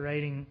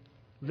adulterating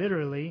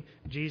literally,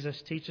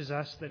 Jesus teaches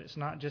us that it's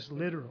not just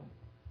literal.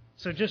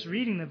 So just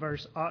reading the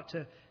verse ought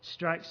to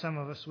strike some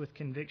of us with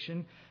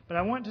conviction. But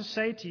I want to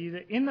say to you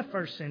that in the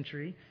first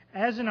century,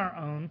 as in our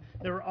own,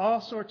 there were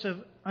all sorts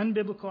of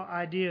unbiblical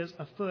ideas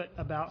afoot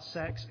about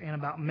sex and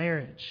about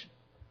marriage.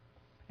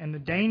 And the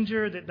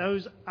danger that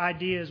those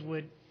ideas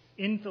would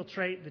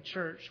infiltrate the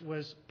church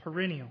was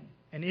perennial,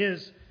 and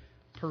is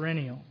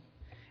perennial.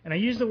 And I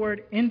use the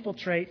word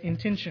infiltrate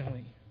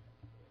intentionally,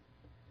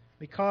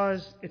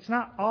 because it's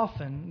not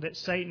often that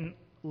Satan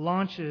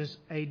launches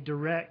a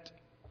direct,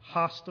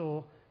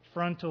 hostile,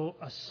 frontal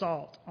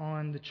assault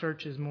on the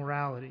church's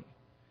morality.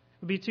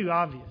 It would be too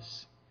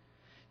obvious.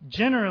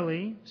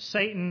 Generally,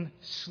 Satan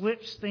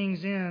slips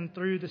things in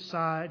through the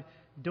side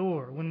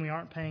door when we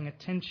aren't paying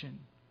attention.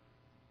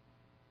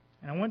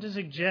 And I want to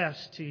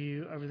suggest to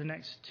you over the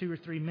next 2 or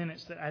 3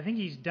 minutes that I think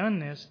he's done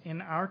this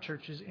in our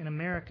churches in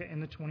America in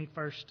the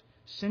 21st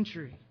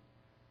century.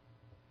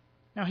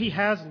 Now, he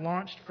has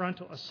launched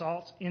frontal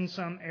assaults in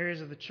some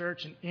areas of the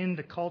church and in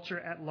the culture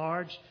at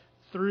large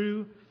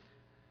through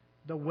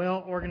the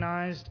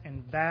well-organized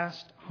and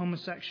vast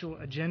homosexual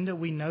agenda.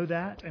 We know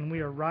that, and we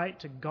are right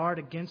to guard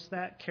against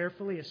that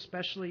carefully,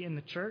 especially in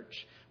the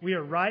church. We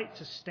are right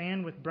to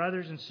stand with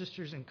brothers and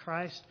sisters in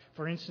Christ,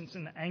 for instance,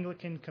 in the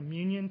Anglican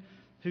Communion,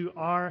 who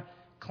are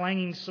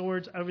clanging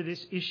swords over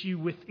this issue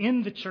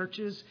within the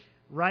churches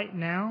right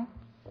now.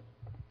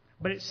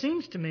 But it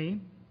seems to me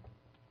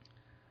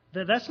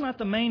that that's not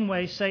the main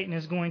way Satan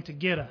is going to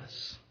get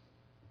us,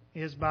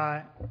 is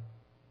by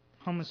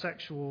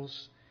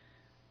homosexuals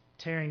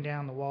tearing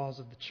down the walls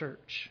of the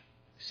church.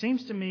 It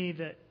seems to me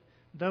that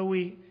though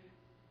we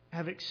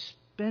have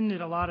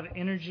expended a lot of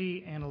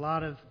energy and a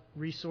lot of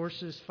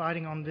resources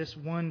fighting on this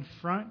one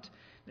front,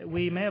 that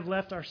we may have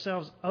left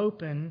ourselves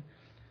open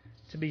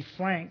to be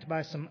flanked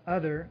by some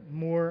other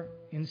more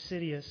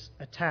insidious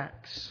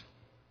attacks.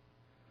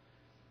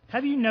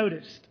 Have you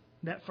noticed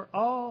that for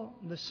all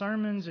the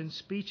sermons and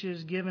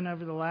speeches given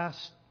over the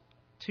last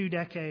 2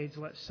 decades,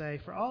 let's say,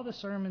 for all the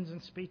sermons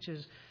and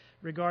speeches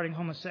regarding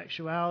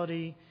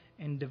homosexuality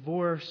and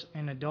divorce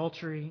and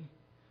adultery,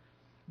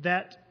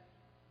 that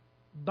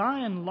by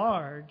and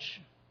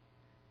large,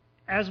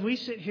 as we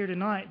sit here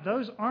tonight,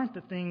 those aren't the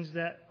things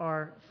that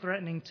are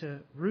threatening to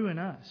ruin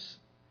us.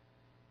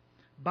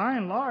 By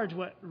and large,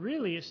 what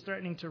really is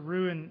threatening to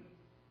ruin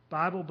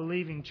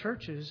Bible-believing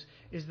churches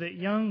is that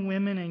young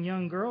women and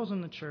young girls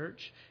in the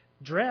church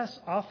dress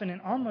often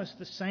in almost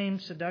the same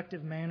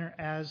seductive manner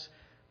as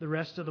the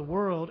rest of the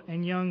world,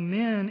 and young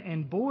men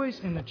and boys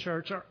in the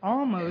church are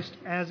almost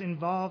as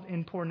involved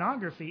in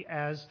pornography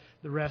as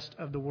the rest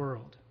of the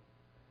world.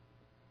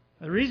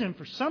 The reason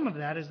for some of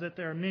that is that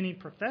there are many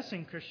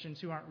professing Christians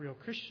who aren't real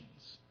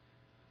Christians.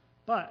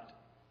 But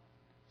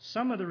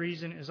some of the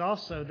reason is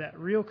also that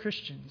real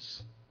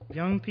Christians,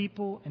 young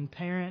people and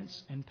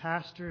parents and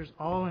pastors,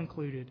 all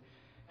included,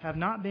 have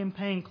not been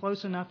paying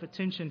close enough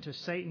attention to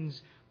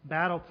Satan's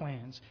battle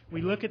plans.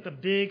 We look at the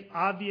big,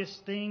 obvious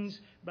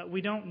things, but we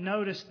don't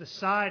notice the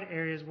side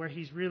areas where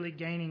he's really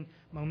gaining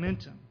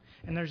momentum.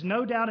 And there's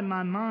no doubt in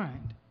my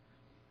mind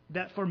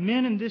that for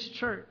men in this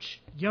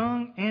church,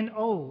 young and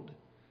old,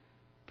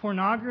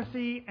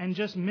 pornography and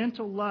just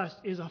mental lust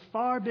is a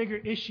far bigger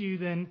issue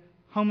than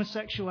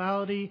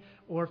homosexuality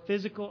or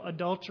physical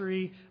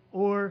adultery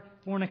or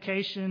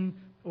fornication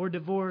or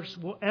divorce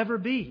will ever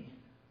be.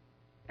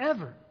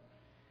 Ever.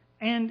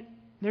 And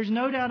there's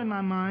no doubt in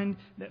my mind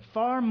that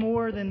far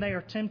more than they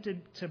are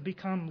tempted to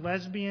become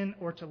lesbian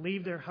or to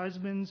leave their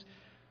husbands,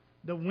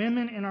 the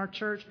women in our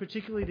church,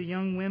 particularly the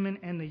young women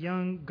and the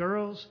young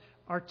girls,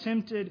 are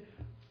tempted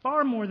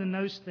far more than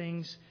those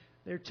things.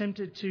 They're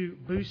tempted to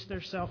boost their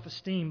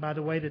self-esteem by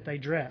the way that they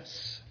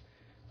dress,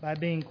 by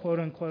being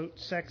quote-unquote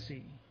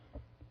sexy.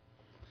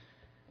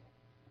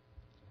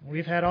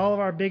 We've had all of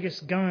our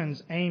biggest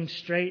guns aimed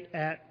straight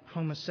at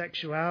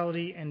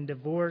homosexuality and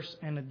divorce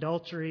and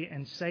adultery,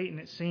 and Satan,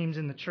 it seems,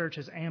 in the church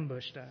has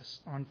ambushed us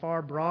on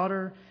far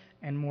broader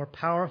and more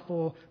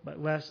powerful but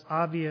less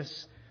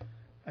obvious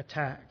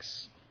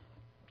attacks.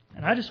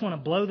 And I just want to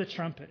blow the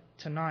trumpet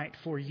tonight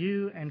for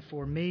you and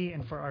for me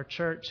and for our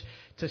church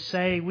to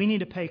say we need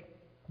to pay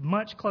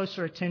much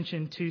closer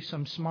attention to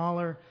some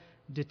smaller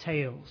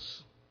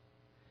details.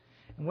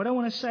 And what I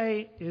want to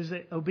say is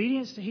that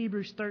obedience to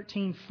Hebrews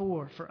 13:4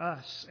 for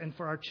us and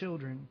for our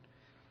children,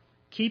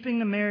 keeping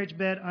the marriage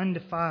bed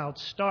undefiled,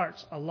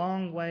 starts a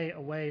long way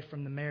away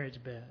from the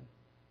marriage bed.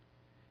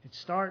 It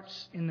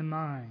starts in the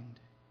mind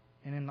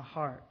and in the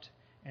heart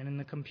and in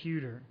the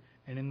computer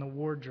and in the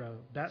wardrobe.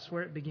 That's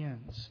where it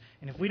begins.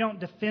 And if we don't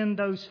defend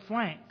those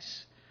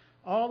flanks,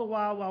 all the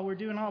while we're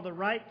doing all the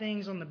right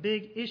things on the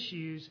big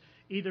issues,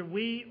 either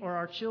we or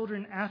our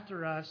children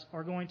after us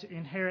are going to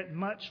inherit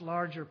much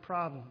larger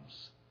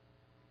problems,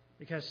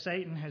 because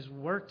Satan has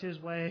worked his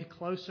way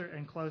closer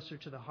and closer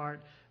to the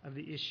heart of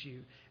the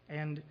issue.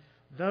 And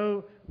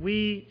though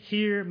we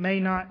here may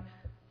not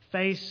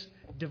face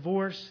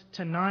divorce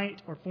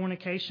tonight, or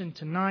fornication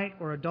tonight,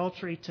 or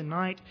adultery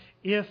tonight,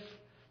 if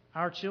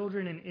our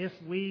children and if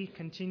we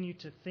continue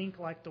to think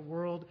like the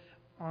world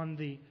on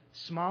the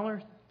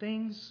smaller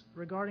things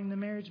regarding the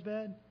marriage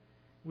bed,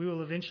 we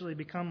will eventually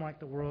become like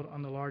the world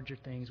on the larger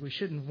things. We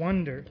shouldn't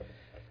wonder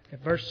if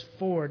verse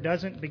 4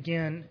 doesn't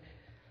begin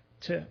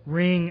to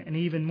ring an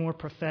even more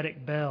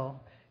prophetic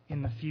bell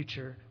in the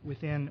future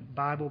within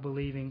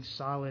Bible-believing,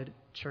 solid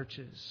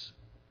churches.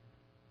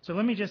 So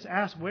let me just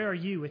ask, where are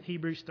you with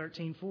Hebrews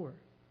 13:4?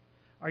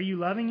 Are you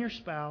loving your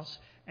spouse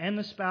and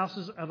the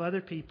spouses of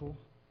other people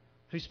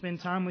who spend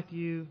time with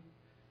you,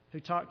 who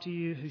talk to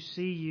you, who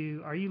see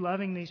you? Are you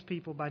loving these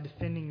people by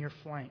defending your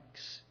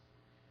flanks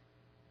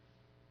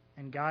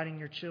and guiding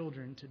your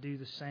children to do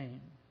the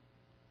same?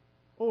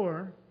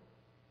 Or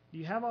do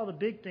you have all the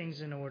big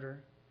things in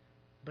order,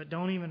 but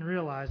don't even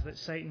realize that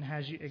Satan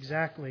has you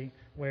exactly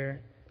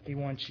where he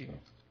wants you?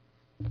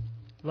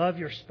 Love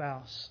your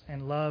spouse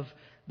and love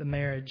the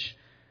marriage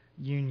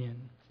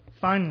union.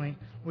 Finally,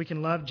 we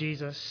can love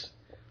Jesus,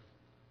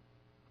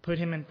 put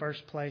him in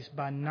first place,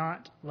 by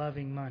not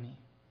loving money.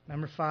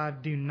 Number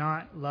 5, do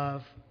not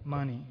love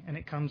money. And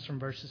it comes from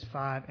verses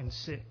 5 and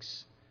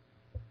 6.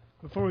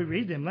 Before we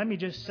read them, let me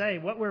just say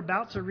what we're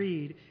about to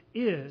read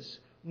is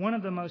one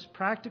of the most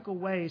practical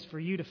ways for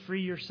you to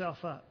free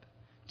yourself up,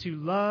 to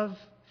love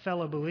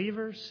fellow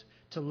believers,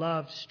 to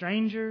love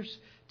strangers,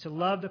 to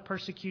love the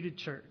persecuted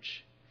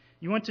church.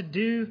 You want to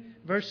do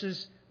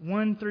verses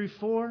 1 through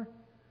 4?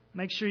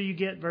 Make sure you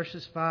get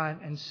verses 5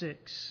 and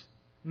 6.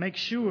 Make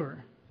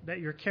sure that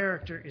your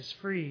character is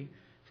free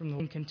from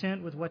being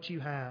content with what you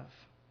have.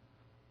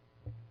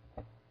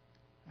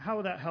 How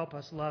will that help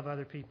us love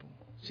other people?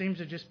 Seems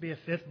to just be a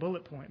 5th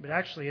bullet point, but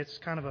actually it's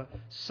kind of a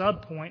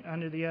sub-point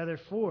under the other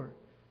 4.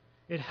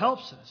 It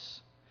helps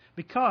us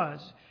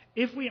because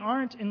if we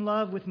aren't in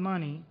love with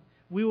money,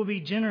 we will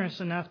be generous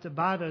enough to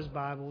buy those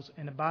Bibles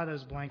and to buy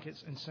those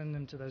blankets and send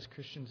them to those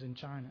Christians in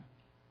China.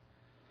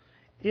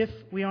 If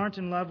we aren't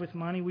in love with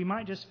money, we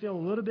might just feel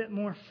a little bit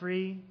more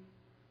free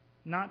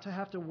not to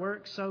have to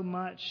work so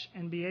much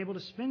and be able to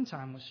spend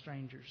time with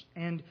strangers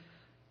and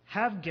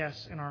have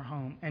guests in our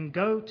home and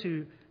go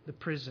to the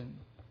prison.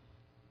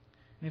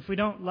 And if we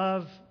don't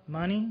love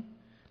money,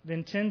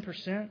 then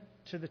 10%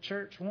 to the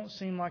church won't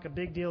seem like a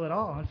big deal at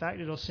all. In fact,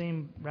 it'll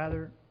seem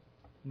rather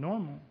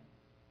normal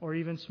or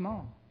even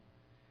small.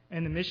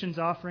 And the missions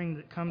offering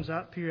that comes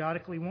up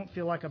periodically won't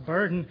feel like a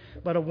burden,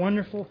 but a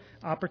wonderful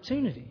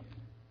opportunity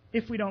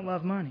if we don't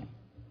love money.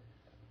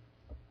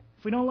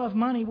 If we don't love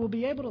money, we'll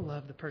be able to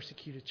love the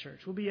persecuted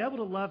church. We'll be able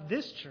to love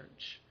this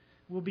church.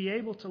 We'll be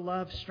able to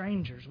love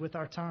strangers with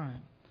our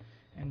time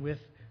and with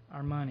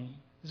our money.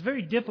 It's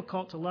very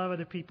difficult to love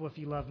other people if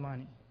you love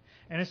money.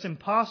 And it's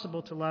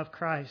impossible to love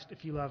Christ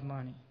if you love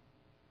money.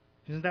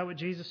 Isn't that what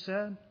Jesus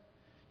said?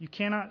 You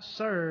cannot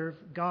serve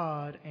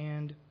God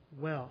and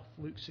wealth.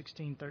 Luke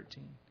 16:13.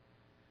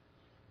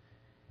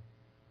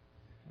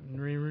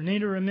 We need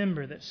to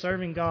remember that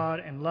serving God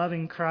and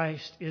loving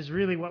Christ is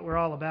really what we're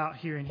all about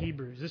here in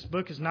Hebrews. This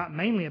book is not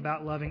mainly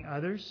about loving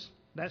others.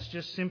 That's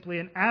just simply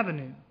an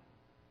avenue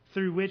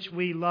through which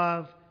we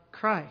love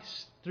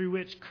Christ, through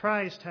which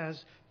Christ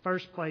has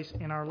first place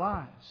in our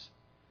lives.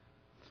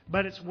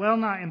 But it's well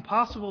nigh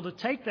impossible to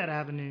take that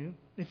avenue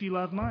if you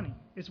love money.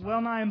 It's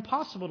well nigh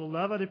impossible to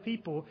love other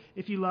people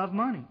if you love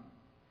money.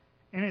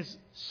 And it's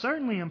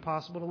certainly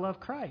impossible to love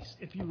Christ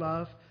if you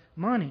love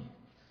money.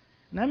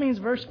 And that means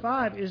verse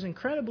 5 is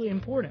incredibly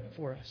important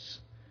for us.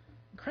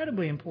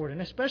 Incredibly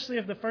important, especially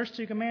if the first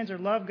 2 commands are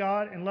love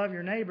God and love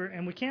your neighbor,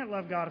 and we can't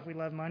love God if we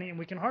love money, and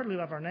we can hardly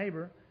love our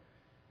neighbor.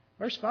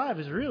 Verse 5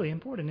 is really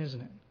important,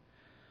 isn't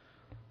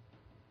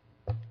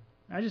it?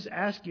 I just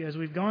ask you, as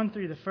we've gone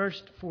through the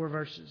first 4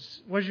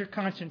 verses, was your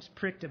conscience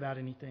pricked about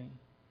anything?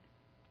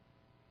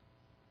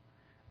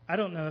 I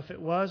don't know if it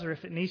was or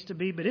if it needs to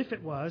be, but if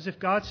it was, if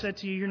God said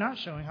to you, you're not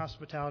showing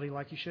hospitality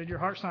like you should, your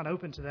heart's not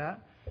open to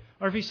that,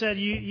 or if He said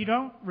you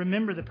don't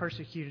remember the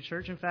persecuted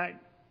church, in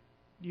fact,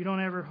 you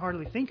don't ever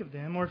hardly think of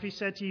them, or if He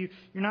said to you,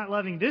 you're not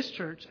loving this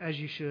church as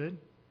you should,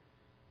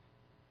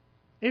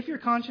 if your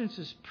conscience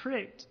is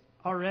pricked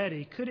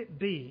already, could it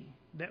be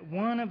that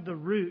one of the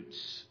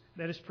roots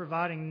that is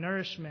providing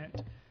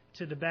nourishment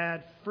to the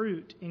bad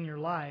fruit in your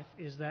life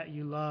is that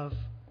you love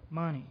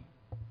money?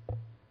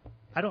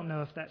 I don't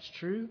know if that's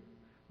true,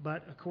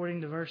 but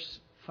according to verse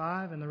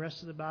 5 and the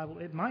rest of the Bible,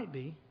 it might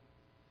be.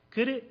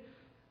 Could it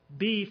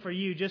be for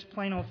you just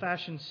plain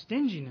old-fashioned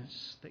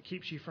stinginess that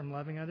keeps you from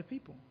loving other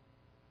people?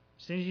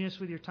 Stinginess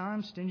with your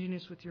time,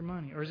 stinginess with your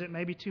money. Or is it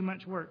maybe too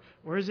much work?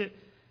 Or is it,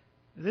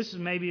 this is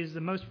maybe the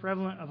most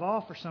prevalent of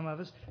all for some of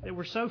us, that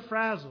we're so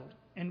frazzled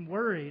and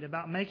worried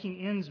about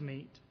making ends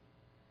meet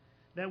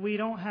that we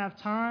don't have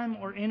time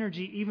or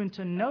energy even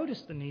to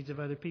notice the needs of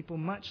other people,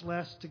 much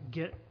less to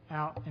get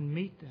out and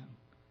meet them.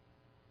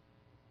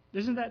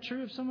 Isn't that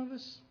true of some of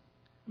us?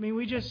 I mean,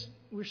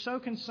 we're so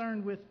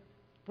concerned with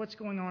what's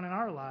going on in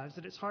our lives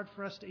that it's hard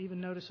for us to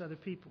even notice other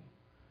people.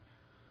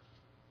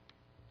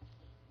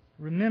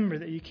 Remember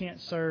that you can't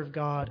serve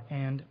God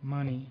and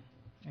money,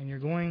 and you're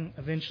going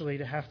eventually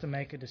to have to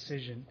make a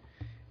decision.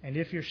 And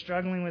if you're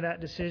struggling with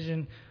that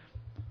decision,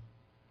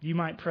 you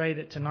might pray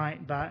that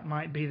tonight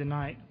might be the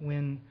night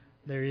when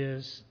there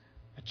is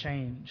a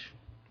change.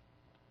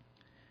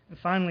 And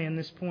finally, in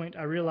this point,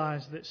 I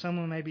realize that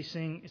someone may be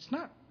saying, it's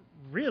not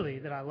really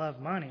that I love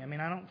money. I mean,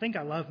 I don't think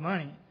I love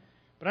money,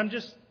 but I'm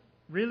just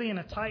really in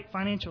a tight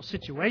financial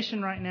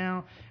situation right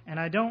now, and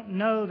I don't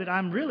know that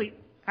I'm really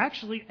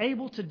actually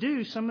able to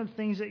do some of the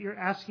things that you're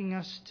asking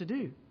us to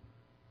do.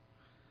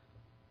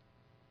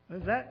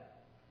 If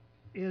that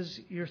is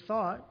your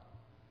thought,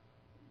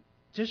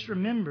 just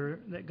remember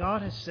that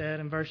God has said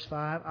in verse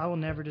 5, I will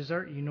never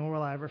desert you, nor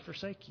will I ever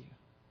forsake you.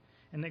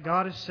 And that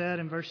God has said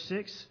in verse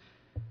 6,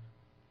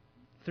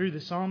 through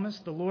the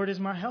psalmist, the Lord is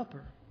my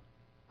helper.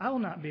 I will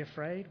not be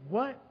afraid.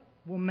 What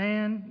will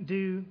man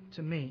do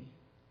to me?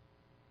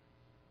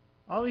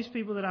 All these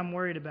people that I'm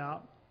worried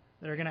about,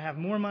 that are going to have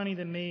more money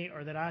than me,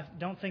 or that I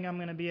don't think I'm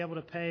going to be able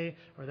to pay,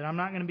 or that I'm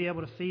not going to be able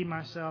to feed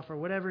myself, or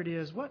whatever it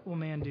is, what will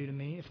man do to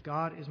me if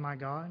God is my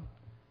God?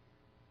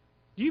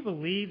 Do you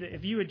believe that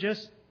if you would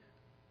just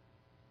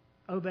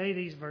obey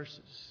these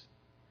verses,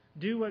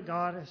 do what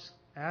God has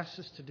asked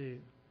us to do,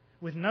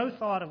 with no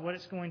thought of what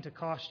it's going to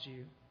cost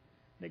you,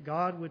 that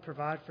God would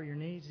provide for your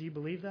needs? Do you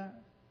believe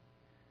that?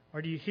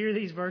 Or do you hear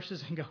these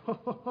verses and go,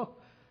 oh,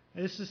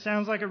 this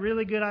sounds like a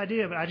really good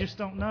idea, but I just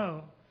don't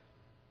know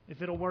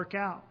if it'll work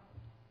out?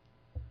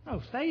 No,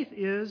 faith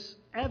is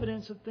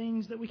evidence of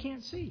things that we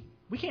can't see.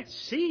 We can't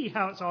see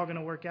how it's all going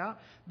to work out,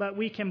 but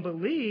we can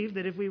believe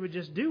that if we would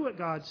just do what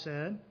God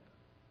said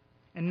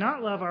and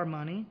not love our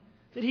money,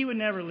 that He would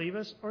never leave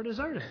us or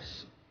desert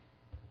us.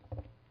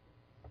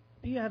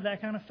 Do you have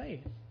that kind of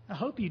faith? I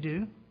hope you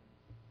do.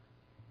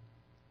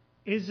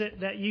 Is it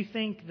that you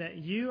think that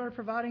you are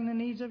providing the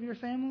needs of your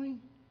family?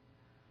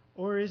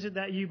 Or is it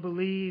that you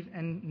believe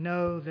and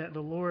know that the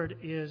Lord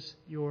is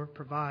your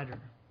provider?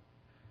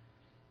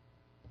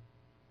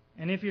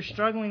 And if you're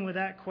struggling with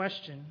that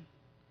question,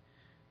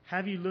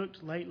 have you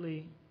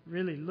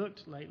really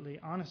looked lately,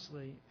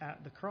 honestly,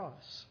 at the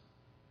cross?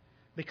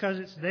 Because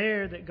it's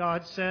there that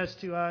God says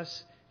to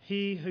us,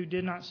 He who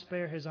did not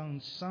spare His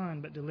own Son,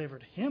 but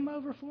delivered Him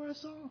over for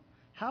us all,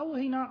 how will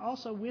He not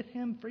also with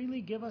Him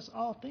freely give us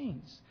all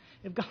things?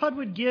 If God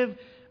would give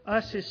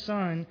us His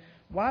Son,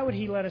 why would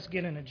He let us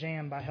get in a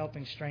jam by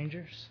helping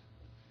strangers?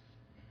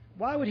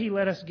 Why would He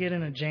let us get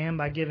in a jam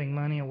by giving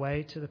money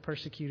away to the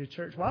persecuted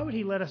church? Why would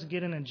He let us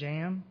get in a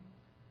jam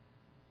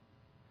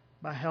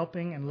by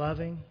helping and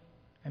loving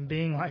and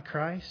being like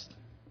Christ?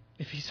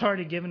 If He's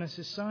already given us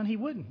His Son, He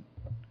wouldn't.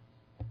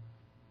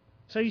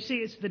 So you see,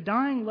 it's the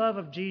dying love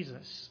of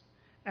Jesus,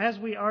 as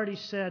we already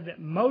said,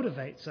 that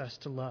motivates us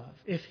to love.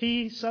 If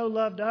He so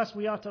loved us,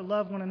 we ought to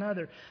love one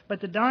another. But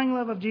the dying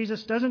love of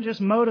Jesus doesn't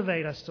just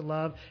motivate us to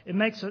love, it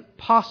makes it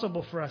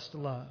possible for us to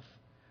love,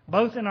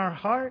 both in our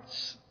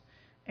hearts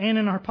and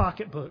in our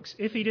pocketbooks.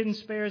 If He didn't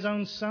spare His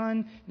own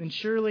Son, then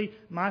surely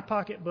my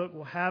pocketbook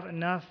will have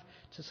enough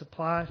to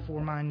supply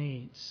for my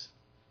needs.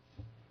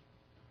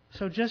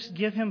 So just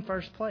give Him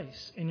first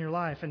place in your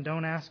life and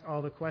don't ask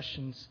all the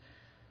questions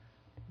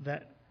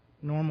that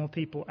normal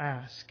people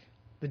ask.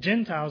 The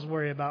Gentiles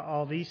worry about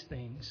all these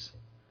things,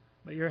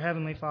 but your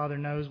Heavenly Father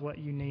knows what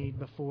you need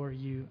before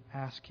you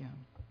ask Him.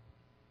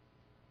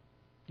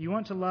 Do you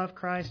want to love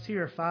Christ?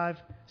 Here are 5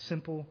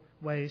 simple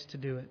ways to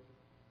do it.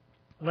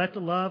 Let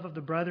the love of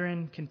the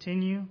brethren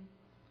continue.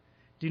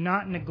 Do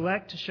not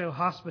neglect to show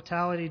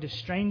hospitality to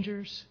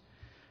strangers.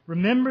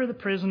 Remember the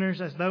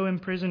prisoners as though in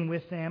prison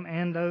with them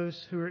and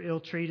those who are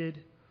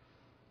ill-treated.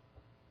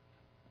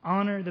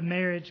 Honor the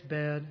marriage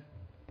bed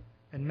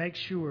and make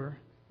sure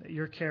that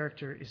your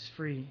character is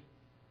free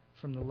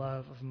from the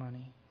love of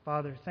money.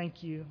 Father,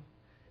 thank You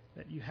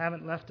that You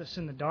haven't left us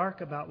in the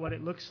dark about what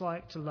it looks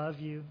like to love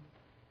You.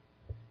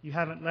 You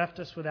haven't left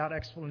us without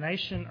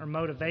explanation or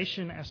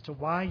motivation as to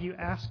why You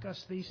ask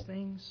us these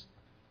things.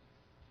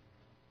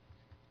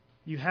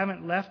 You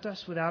haven't left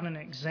us without an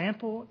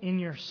example in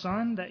Your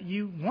Son that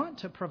You want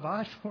to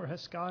provide for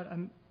us, God.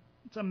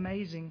 It's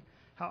amazing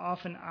how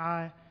often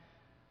I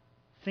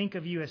think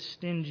of You as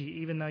stingy,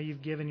 even though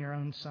You've given Your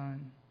own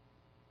Son.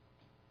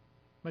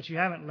 But You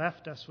haven't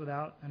left us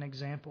without an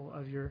example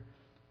of Your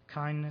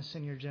kindness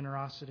and Your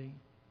generosity.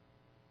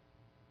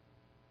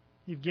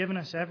 You've given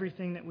us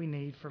everything that we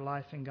need for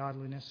life and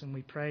godliness, and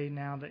we pray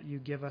now that You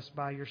give us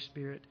by Your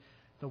Spirit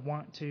the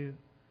want to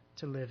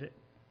live it.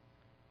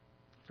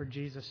 For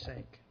Jesus'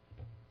 sake,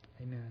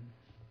 amen.